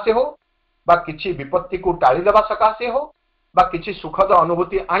सकाशे हो बा किछि विपत्ति को टाली देवा सकाशे हो बा किछि सुखद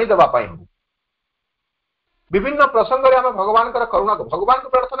अनुभूति आनी देवा पाई हो। विभिन्न प्रसंग रे आमे भगवान का करुणा को भगवान को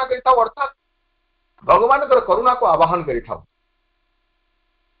प्रार्थना करिता, अर्थात भगवान का करुणा को आवाहन करिता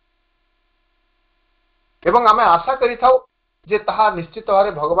एवं आमे आशा करिता जे ताहा निश्चित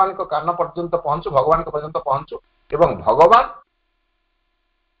भावे भगवान को कान पर्यंत पहुंचु, भगवान को पर्यंत पहुंचु एवं भगवान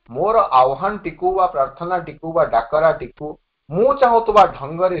मोर आह्वान टिकु वा प्रार्थना टिकु वा डाकरा टिकु मु चाहूबा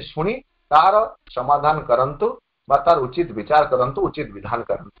ढंग रे शुणी तार समाधान करंतु बा तार उचित विचार करंतु, उचित विधान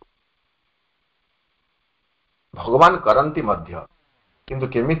करंतु। भगवान करंती मध्य, किंतु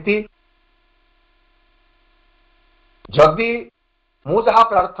केमिति जदि मु जहा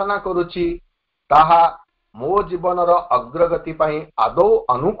प्रार्थना करुची ताहा मो जीवन रो अग्रगति पाई आदौ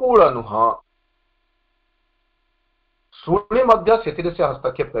अनुकूल नुह, शुणी मध्य सेथिरे से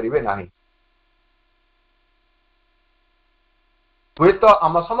हस्तक्षेप करिवे नाही। हुए तो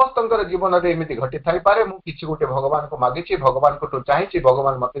आम समस्तंकर जीवन रे एमिति घटी थाई पारे मु किछि गोटे भगवान को मागिछि, भगवान को चाहिछि,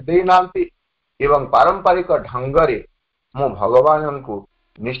 भगवान मते देई नांती एवं पारंपरिक ढंग रे मु भगवान को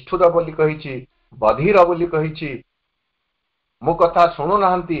निष्ठुर बोली कहिछि, बधिर बोली कहिछि, मो कथा शुणु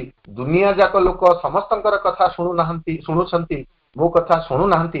नाहंती, दुनिया जाक लोक समस्तंकर कथा शुणु नाहंती, शुणुछंती, मो कथा शुणु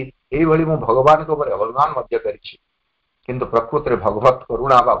नाहंती, एई भली मु भगवान को बरे अभिमान मध्य करिछि। किंतु प्रकृति रे भगवत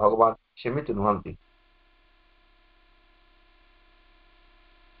करुणा बा भगवान सेमिति नुहंती।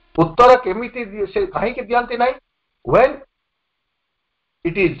 उत्तर केमिति से कहीं के दियंती नहीं, when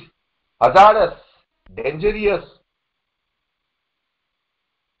it is hazardous, dangerous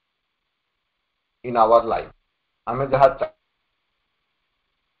in our life, आमे जहाँ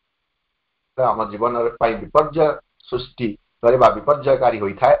आम जीवन विपर्य सृष्टि करे विपर्यकारी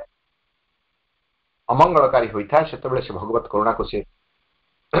होता है, अमंगलकारी होता है, से से भगवत करुणा को से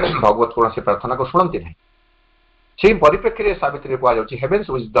भगवत करुणा से प्रार्थना को शुणती नहीं। से परिप्रेक्षी सावित्री कहुच्छी हेवेन्स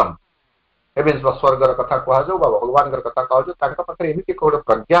विजडम, हेवेन्स स्वर्गर कथा कहुँ बा भगवान कथा कहुँ, एमती गोटे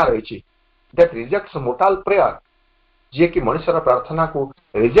प्रज्ञा रही that rejects mortal prayer, जे कि मनुष्यर प्रार्थना को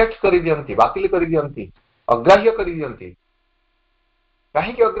रिजेक्ट कर दियंती, बातिल कर दियंती, अग्राह्य कर दियंती।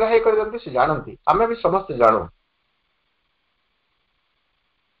 कहीं अग्राह्य कर दियंती से जानती, आमे भी समस्त जानू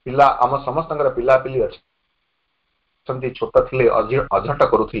पिला आम समस्त पिला पिली अच्छी छोट थिले अझट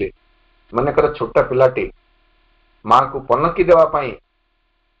करुथिले मनकर छोट पिलाटी मां को पनकी देवा पाई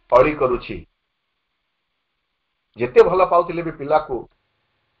अड़ी करुछि, जेते भल पाउथिले भी पिला को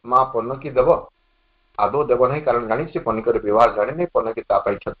मां पनकी देव आदौ देव नहीं, कारण जानी से पनिकर व्यवहार जाने नहीं, पनकी ता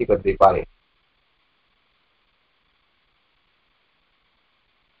पाई क्षति कर दे पारे।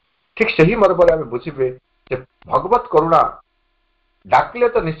 ठीक सही मर्मरे आमे बुझिबे जे भगवत करुणा डाकिले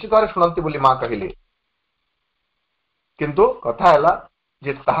तो निश्चित भाव शुणती बोली मां कहले, किंतु कथा हैला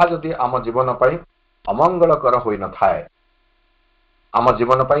जे ताहा जदि आम जीवन पाई अमंगलकर होई न थाए, आम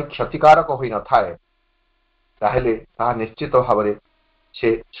जीवन पाई क्षतिकारक होई न थाए, ताहेले ताहा निश्चित भाव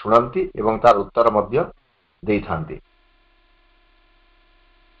से शुणती एवं तार उत्तर मध्य देई थांती।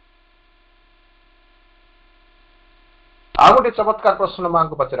 आ गोटे चमत्कार प्रश्न मां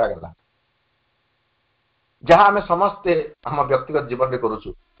को पचरा गला, जहाँ आम समस्ते आम व्यक्तिगत जीवन में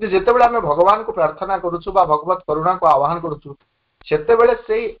करुचु, जिते बड़े आम भगवान को प्रार्थना करुचु बा भगवत करुणा को आह्वान करुचु, सेते बेले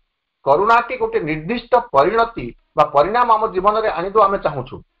से करुणा की गोटे निर्दिष्ट परिणति बा परिणाम आम जीवन में आनिदो आम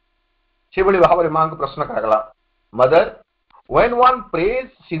चाहूछु। से भली भाव मां को प्रश्न करागला, mother, when one prays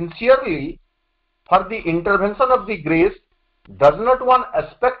sincerely for the intervention of the grace, does not one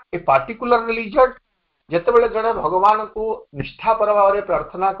expect a particular result? जेते बेले जने भगवान को निष्ठापर भाव में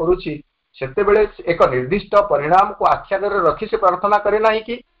प्रार्थना करुछि, सेते बेले एक निर्दिष्ट परिणाम को आख्यागर रखी से प्रार्थना करे नहीं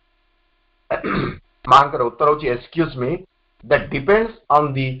कि? मांकर उत्तर होछि, excuse me, that depends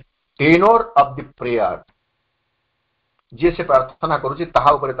on the tenor of the prayer. जे से प्रार्थना करुछि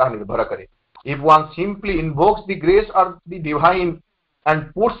ताहा ऊपर ताहा निर्भर करे। If one simply invokes the grace or the divine and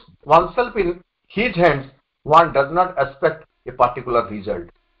puts oneself in his hands, one does not expect a particular result.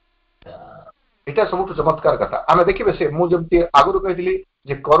 इटा सबुठ चमत्कार कथा आमे देखिबे से मु जमती आगुरु कहितली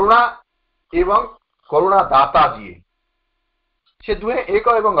जे करुणा एवं करुणा दाता जी से दुहे एक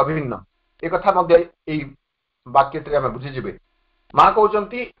एवं अभिन्न ए कथा मध्ये एई वाक्यटे आमे बुझि जिबे। मां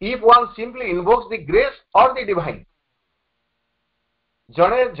कहउचंती, if one simply invokes the grace और द डिवाइन,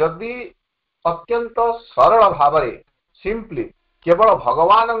 जणे जदि अत्यंत सरल भाव में सिंपली केवल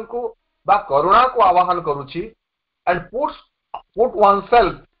भगवान को बा करुणा को आवाहन करुछि and put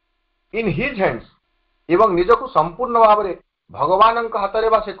oneself in his hands, एवं निज को संपूर्ण भाव में भगवान हाथ में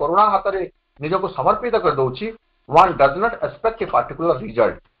बा से करुणा हाथ में निज को समर्पित कर दउछि, one does not expect a particular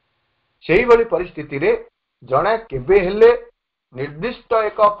result. सेही भली परिस्थिति रे जणे केबे हेले निर्दिष्ट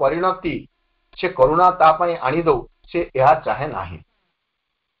एक परिणति से करुणा ता पई आनी दउ से यह चाहे नाही।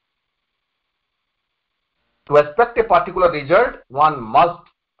 To expect a particular result, one must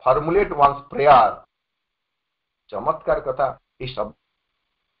formulate one's prayer. चमत्कार कथा इस शब्द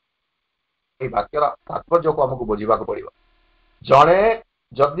वाक्यर तात्पर्य को हमको बुझा पड़ो। जड़े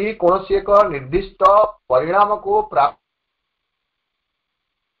जदि कौन एक निर्दिष्ट परिणाम को प्राप्त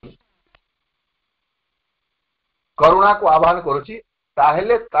करुणा को आह्वान करुछि,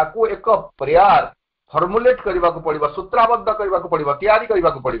 ताहेले ताकू एक प्रेयर फॉर्मुलेट करने को पड़ो, सूत्राबद्ध करने को पड़ो, तैयारी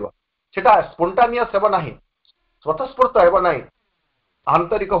करने को पड़ो। सेटा स्पोंटानियस हेब नाही, स्वतःस्फूर्त हेब नाही,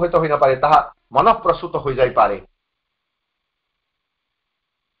 आंतरिक होइत होई न पारे, ताहा मन प्रसूत हो जाई पारे,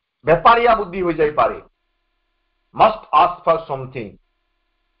 व्यापारिया बुद्धि हो जाई पारे। मस्ट आस्क फॉर समथिंग,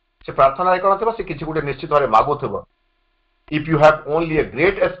 से प्रार्थना कौन थे से किसी गोटे निश्चित भाव मागुथब। If you have only a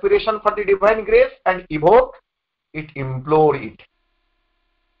great aspiration for the divine grace and evoke it, implore it,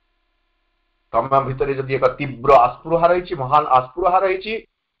 तम भितर जदि एक तीव्र आस्पृहा रही, महान आस्पृहा रही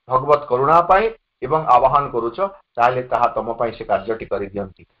भगवत करुणा पाई एवं आवाहन करुच, ताहले ताहा तम पाई से कार्यटी करि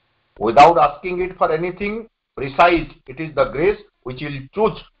दियंती। Without asking it for anything precise, it is the grace which will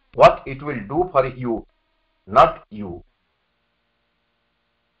choose what it will do for you, not you.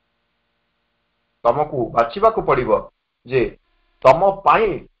 तमको बाछिबा को पड़िबो जे तम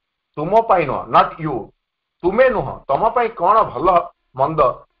पाई, तुम पाई न, not you, तुमे नुह, तम पाई कोन भल मंद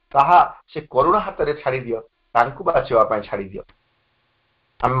ताहा से करुणा हाथ रे छाड़ी दियो, तांकु बाछिबा पाई छाड़ी दियो।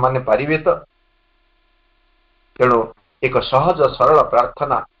 हम माने पारिबे तो तेणु एक सहज सरल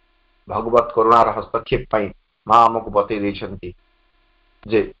प्रार्थना भगवत करुणार हस्तक्षेप पाई मां हमको बतई देछंती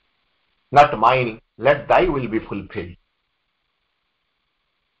जे not mine, let thy will be fulfilled.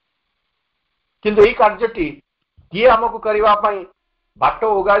 किंतु यही कार्यटी किए हमको करवा बाट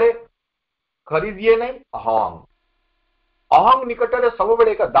उगाड़े करी दिए नहीं? अहंग। अहंग निकट में सब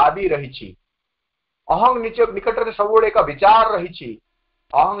एक दाबी रही, अहंग निकट में सब एक विचार रही,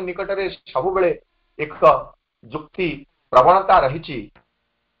 अहंग निकट में सब एक जुक्ति प्रवणता रही।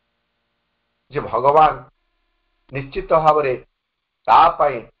 जे भगवान निश्चित भाव में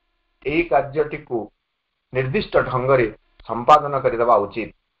तापाई यही कार्यटी को निर्दिष्ट ढंग से संपादन करदेवा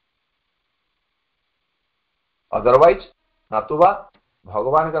उचित। अदरवाइज नतुबा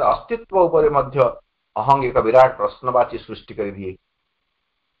भगवान का अस्तित्व उपर मध्य अहं एक विराट प्रश्नवाची सृष्टि कर दिए।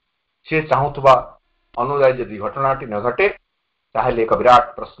 से चाहूबा अनुयायी यदि घटनाटी न घटे ताहले एक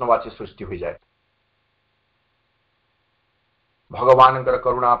विराट प्रश्नवाची सृष्टि हो जाए। भगवान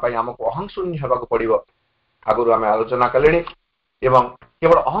करुणा आमको अहं शून्य होगा पड़ो। आगुरी आम आलोचना कले एवं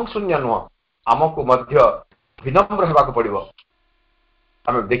केवल अहं शून्य नुह आमको मध्य विनम्र होगा पड़ो।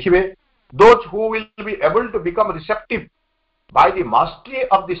 आम देखिए those who will be able to become receptive by the mastery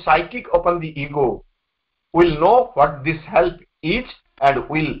of the psychic upon the ego will know what this help is and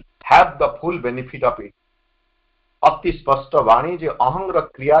will have the full benefit of it। अति स्पष्ट वाणी जे अहंग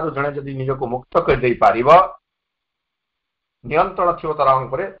क्रिया जड़े जदि निज को मुक्त कर दे Paribas नियंत्रण थियो तरंग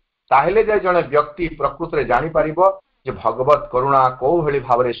परे ताहेले जे जने व्यक्ति प्रकृत रे जानि पारिबो जे भगवत करुणा को भली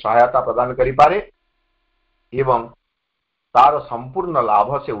भाव रे सहायता प्रदान करि पारे एवं तार संपूर्ण लाभ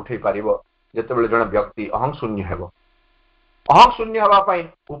से उठै पारिबो जेतेबेले जने व्यक्ति अहं शून्य हेबो। अहं शून्य हवा पई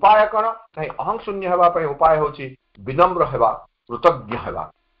उपाय कण नै अहं शून्य हवा पई उपाय होची विनम्र हेबा कृतज्ञ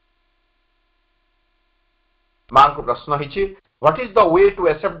हेबा। मां को प्रश्न हिची what is the way to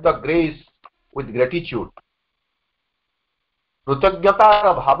accept the grace with gratitude.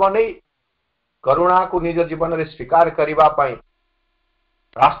 कृतज्ञतार भाव नहीं करुणा को निज जीवन में स्वीकार करबा पई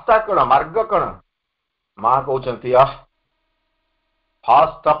रास्ता कण मार्ग कण। मां कहउचंती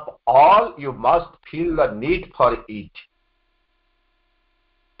first of all you must feel the need for it.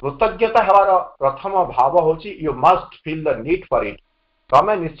 कृतज्ञता हेबार प्रथम भाव होची you must feel the need for it.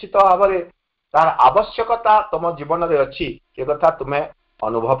 तमे निश्चित भाव में तार आवश्यकता तुम जीवन में अच्छी ये कथा तुम्हें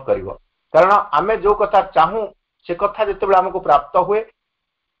अनुभव करिवो। कारण आमे जो कथा चाहूं से कथा जिते आमको प्राप्त हुए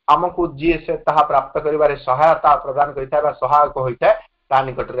आमको जी से ताहा प्राप्त करिबारे सहायता प्रदान करिता बा सहायक होइता ता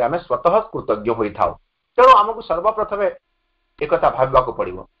निकट रे आमे स्वतः कृतज्ञ होइथाउ। तेणु आमको सर्वप्रथमे एक कथा भाबा को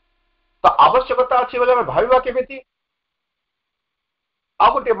पड़िवो। तो आवश्यकता अछि बोले आमे भाबा केमिति आ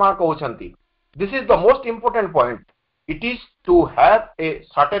गोटे मां कहउछंती this is the most important point. It is to have a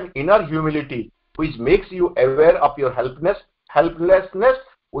certain inner humility which makes you aware of your helplessness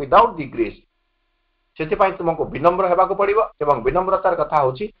without the grace। सेतिपाई तुमको विनम्र हेबा को पड़िबो एवं विनम्रतार कथा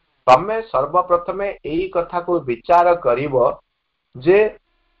होची तमे सर्वप्रथमे एई कथा को विचार करिवो जे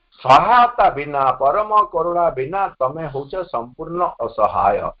सहायता बिना परम करुणा बिना तमे होच संपूर्ण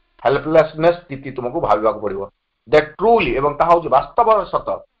असहाय हेल्पलेसनेस स्थिति तुमको भाबिबा को पड़िबो। दैट ट्रूली एवं ता होच वास्तव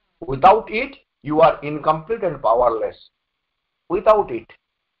सत without it you are incomplete and powerless। without it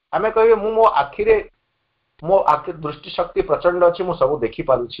आमे कहिबे मो आखि दृष्टि शक्ति प्रचंड अछि मो सब देखि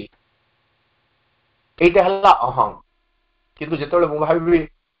पारुछि एटा हला अहं। किंतु जेतेबेले मु भाबिबी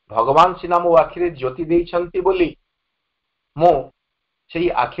भगवान सिना मो आखिरे ज्योति देइछंती बोली मो सेही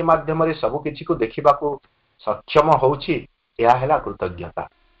आखि माध्यम रे सब किछि को देखिबा को सक्षम होउछि या हला कृतज्ञता।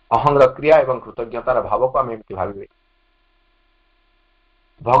 अहंग क्रिया एवं कृतज्ञतार भाव को आमे एमति भाबिबे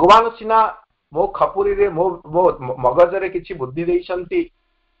भगवान सिना मो खपुरी रे मो मगज रे किछि बुद्धि देइछंती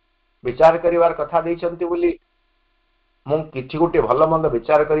विचार करिवार कथा देइछंती बोली मु किछि गोटे भल मंद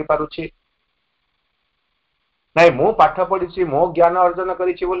विचार करि पारुछि नै मु पाठ पढिछि मो ज्ञान अर्जन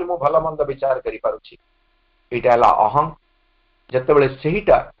करिछि बोली मु भल मंद विचार करि पारुछि एटा हला अहं। जेतेबेले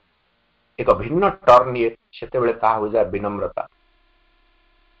सेहिटा एक भिन्न टर्न ये सेतेबेले ता हो जाय विनम्रता।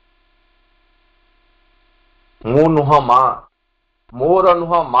 मु नुह मा मोर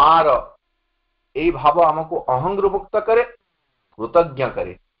नुह मार यही भाव आमको अहंग मुक्त करे कृतज्ञ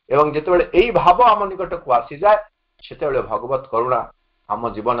करे एवं जितेबेले यही भाव आम निकट को आसी जाए सेतेबेले भगवत करुणा आम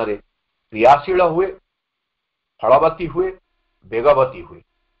जीवन रे क्रियाशील हुए फलवती हुए वेगवती हुए।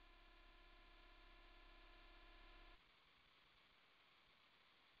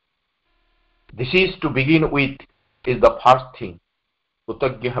 This is to begin with is the first thing.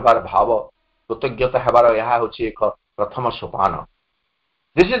 कृतज्ञ हेबार भाव कृतज्ञता हेबार यह होछि एक प्रथम सोपान।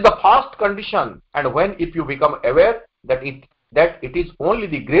 This is the first condition, and when if you become aware that it is only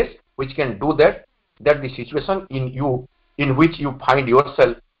the grace which can do that the situation in which you find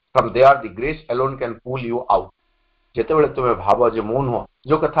yourself, from there the grace alone can pull you out। जेतेबेले तुमे भाव जे मौन हो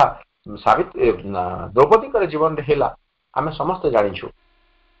जो कथा सावित्री द्रौपदी कर जीवन रे हेला आमे समस्त जानिछु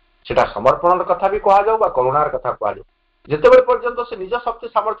सेटा समर्पणर कथा भी कहा जाऊ बा करुणार कथा कहा जाऊ। जेतेबेले पर्यंत से निज शक्ति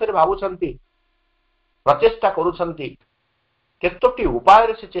सामर्थ्य रे भाबुछंती प्रचेष्टा करूछंती केतोटी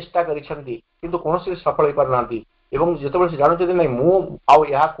उपाय से चेष्टा करिछंती किंतु कोनोसी सफल होई परनांती एवं जेतेबेले से जानुछथि नै मो आउ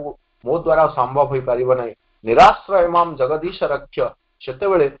या को मो द्वारा संभव होई परिबो नै निराश्रय माम जगदीश रक्ष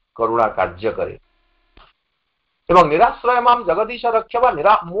सेतेबेले करुणा कार्य करे ଏବଂ ନିରାଶ୍ରୟ ମାମ ଜଗଦୀଶ ରକ୍ଷ ବା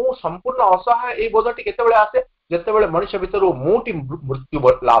ମୁଁ ସମ୍ପୂର୍ଣ୍ଣ ଅସହାୟ ଏଇ ବୋଧଟି କେତେବେଳେ ଆସେ ଯେତେବେଳେ ମଣିଷ ଭିତରୁ ମୁଁଟି ମୃତ୍ୟୁ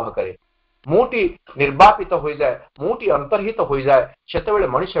ଲାଭ କରେ, ମୁଁଟି ନିର୍ବାପିତ ହୋଇଯାଏ, ମୁଁଟି ଅନ୍ତର୍ହିତ ହୋଇଯାଏ, ସେତେବେଳେ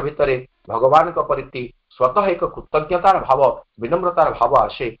ମଣିଷ ଭିତରେ ଭଗବାନଙ୍କ ପ୍ରତି ସ୍ୱତଃ ଏକ କୃତଜ୍ଞତାର ଭାବ, ବିନମ୍ରତାର ଭାବ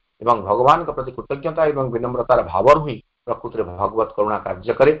ଆସେ ଏବଂ ଭଗବାନଙ୍କ ପ୍ରତି କୃତଜ୍ଞତା ଏବଂ ବିନମ୍ରତାର ଭାବରୁ ହିଁ ପ୍ରକୃତିରେ ଭଗବତ କରୁଣା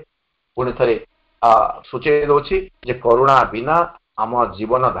କାର୍ଯ୍ୟ କରେ। ପୁଣି ଥରେ ସୂଚେଇ ଦେଉଛି ଯେ କରୁଣା ବିନା ଆମ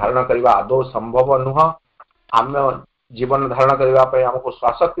ଜୀବନ ଧାରଣ କରିବା ଆଦୌ ସମ୍ଭବ ନୁହଁ। ଆମ ଜୀବନ ଧାରଣ କରିବା ପାଇଁ ଆମକୁ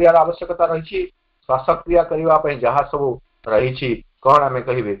ଶ୍ୱାସକ୍ରିୟାର ଆବଶ୍ୟକତା ରହିଛି। ଶ୍ୱାସକ୍ରିୟା କରିବା ପାଇଁ ଯାହା ସବୁ ରହିଛି କଣ ଆମେ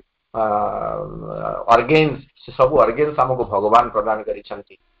କହିବେ ଅର୍ଗେନ୍ସ, ସେ ସବୁ ଅର୍ଗେନ୍ସ ଆମକୁ ଭଗବାନ ପ୍ରଦାନ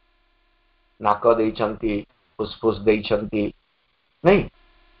କରିଛନ୍ତି। ନାକ ଦେଇଛନ୍ତି, ଫୁସଫୁସ ଦେଇଛନ୍ତି ନାଇଁ,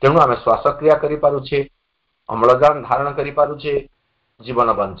 ତେଣୁ ଆମେ ଶ୍ୱାସକ୍ରିୟା କରିପାରୁଛେ, ଅମ୍ଳଜାନ ଧାରଣ କରିପାରୁଛେ, ଜୀବନ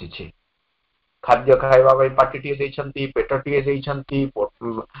ବଞ୍ଚିଛେ। ଖାଦ୍ୟ ଖାଇବା ପାଇଁ ପାଟିଟିଏ ଦେଇଛନ୍ତି, ପେଟଟିଏ ଦେଇଛନ୍ତି,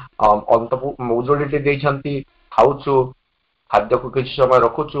 ଉଜୁଡ଼ିଟିଏ ଦେଇଛନ୍ତି, ଖାଉଛୁ, ଖାଦ୍ୟକୁ କିଛି ସମୟ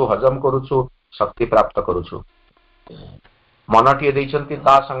ରଖୁଛୁ, ହଜମ କରୁଛୁ, ଶକ୍ତି ପ୍ରାପ୍ତ କରୁଛୁ। ମନଟିଏ ଦେଇଛନ୍ତି,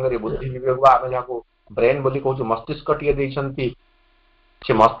 ତା ସାଙ୍ଗରେ ବୁଦ୍ଧି ବିବେକ ବା ଆମେ ଯାହାକୁ ବ୍ରେନ୍ ବୋଲି କହୁଛୁ ମସ୍ତିଷ୍କଟିଏ ଦେଇଛନ୍ତି।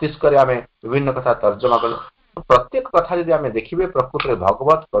 ସେ ମସ୍ତିଷ୍କରେ ଆମେ ବିଭିନ୍ନ କଥା ତର୍ଜମା କଲୁ। ପ୍ରତ୍ୟେକ କଥା ଯଦି ଆମେ ଦେଖିବେ ପ୍ରକୃତରେ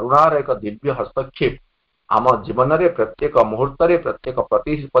ଭଗବତ କରୁଣାର ଏକ ଦିବ୍ୟ ହସ୍ତକ୍ଷେପ ଆମ ଜୀବନରେ ପ୍ରତ୍ୟେକ ମୁହୂର୍ତ୍ତରେ ପ୍ରତ୍ୟେକ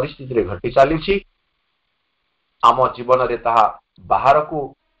ପରିସ୍ଥିତିରେ ଘଟି ଚାଲିଛି। ଆମ ଜୀବନରେ ତାହା ବାହାରକୁ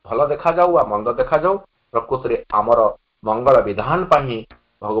ଭଲ ଦେଖାଯାଉ ବା ମନ୍ଦ ଦେଖାଯାଉ, ପ୍ରକୃତରେ ଆମର ମଙ୍ଗଳ ବିଧାନ ପାଇଁ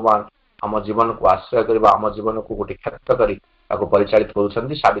ଭଗବାନ ଆମ ଜୀବନକୁ ଆଶ୍ରୟ କରିବା, ଆମ ଜୀବନକୁ ଗୋଟେ କ୍ଷେତ୍ର କରି ତାକୁ ପରିଚାଳିତ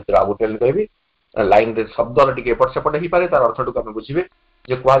କରୁଛନ୍ତି। ସାବିତ୍ରୀ ଆଉ ଗୋଟେ କହିବି, ଲାଇନରେ ଶବ୍ଦର ଟିକେ ଏପଟ ସେପଟ ହେଇପାରେ, ତାର ଅର୍ଥଟିକୁ ଆମେ ବୁଝିବେ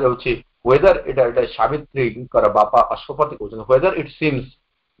ଯେ କୁହାଯାଉଛି whether ଏଟା ସାବିତ୍ରୀଙ୍କର ବାପା ଅଶ୍ୱପତି କହୁଛନ୍ତି whether it seems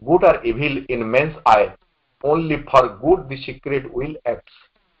good or evil in men's eye only for good the secret will acts।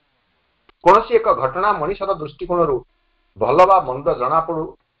 କୌଣସି ଏକ ଘଟଣା ମଣିଷର ଦୃଷ୍ଟିକୋଣରୁ ଭଲ ବା ମନ୍ଦ ଜଣାପଡୁ,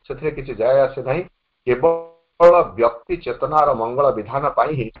 ସେଥିରେ କିଛି ଯାଏ ଆସେ ନାହିଁ। କେବଳ ବ୍ୟକ୍ତି ଚେତନାର ମଙ୍ଗଳ ବିଧାନ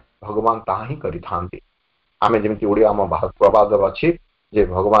ପାଇଁ ହିଁ ଭଗବାନ ତାହା ହିଁ କରିଥାନ୍ତି। ଆମେ ଯେମିତି ଓଡ଼ିଆ ଆମ ପ୍ରବାଦ ଅଛି ଯେ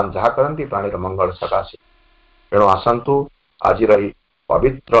ଭଗବାନ ଯାହା କରନ୍ତି ପ୍ରାଣୀର ମଙ୍ଗଳ ସକାଶେ। ତେଣୁ ଆସନ୍ତୁ ଆଜିର ଏହି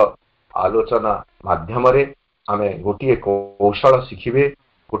ପବିତ୍ର ଆଲୋଚନା ମାଧ୍ୟମରେ ଆମେ ଗୋଟିଏ କୌଶଳ ଶିଖିବେ,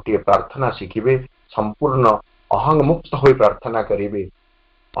 ଗୋଟିଏ ପ୍ରାର୍ଥନା ଶିଖିବେ, ସମ୍ପୂର୍ଣ୍ଣ ଅହଂ ମୁକ୍ତ ହୋଇ ପ୍ରାର୍ଥନା କରିବେ,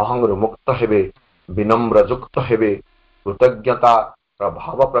 ଅହଂରୁ ମୁକ୍ତ ହେବେ, ବିନମ୍ର ଯୁକ୍ତ ହେବେ, କୃତଜ୍ଞତାର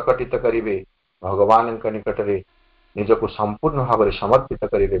ଭାବ ପ୍ରକଟିତ କରିବେ, ଭଗବାନଙ୍କ ନିକଟରେ ନିଜକୁ ସମ୍ପୂର୍ଣ୍ଣ ଭାବରେ ସମର୍ପିତ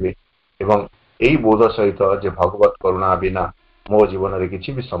କରିଦେବେ ଏବଂ ଏହି ବୋଧ ସହିତ ଯେ ଭଗବତ କରୁଣା ବିନା ମୋ ଜୀବନରେ କିଛି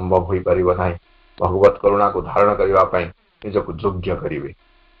ବି ସମ୍ଭବ ହୋଇପାରିବ ନାହିଁ, ଭଗବତ କରୁଣାକୁ ଧାରଣ କରିବା ପାଇଁ ନିଜକୁ ଯୋଗ୍ୟ କରିବେ।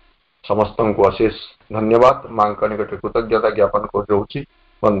 ସମସ୍ତଙ୍କୁ ଅଶେଷ ଧନ୍ୟବାଦ, ମାଙ୍କ ନିକଟରେ କୃତଜ୍ଞତା ଜ୍ଞାପନ କରୁଛି।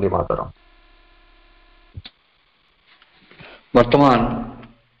 ବନ୍ଦେ ମାତରମ୍। ବର୍ତ୍ତମାନ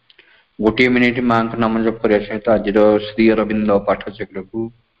ଗୋଟିଏ ମିନିଟ ମାଙ୍କ ନାମ ଜପ କରିବା ସହିତ ଆଜିର ଶ୍ରୀ ଅରବିନ୍ଦ ପାଠଚକ୍ରକୁ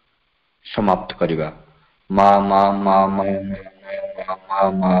ସମାପ୍ତ କରିବା। ମା ମା ମା ମା ମା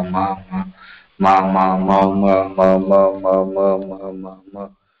ମା ମା ମା ମା ମା ମା ମା ମା ମା ମା ମା ମା ମା